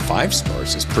review. 5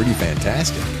 stars is pretty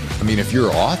fantastic. I mean, if you're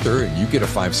an author and you get a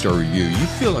 5-star review, you're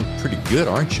feeling pretty good,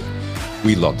 aren't you?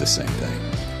 We love the same thing.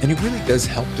 And it really does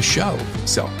help the show.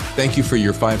 So thank you for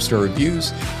your 5-star reviews.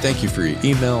 Thank you for your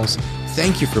emails.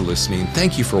 Thank you for listening.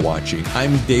 Thank you for watching.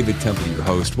 I'm David Temple, your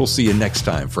host. We'll see you next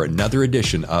time for another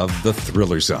edition of The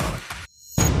Thriller Zone.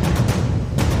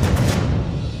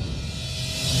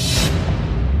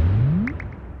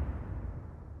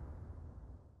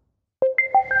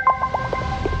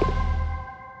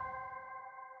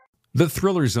 The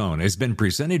Thriller Zone has been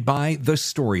presented by The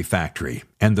Story Factory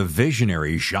and the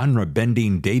visionary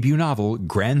genre-bending debut novel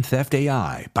Grand Theft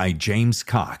AI by James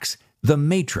Cox. The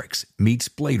Matrix meets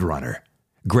Blade Runner.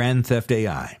 Grand Theft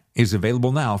AI is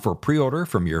available now for pre-order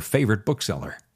from your favorite bookseller.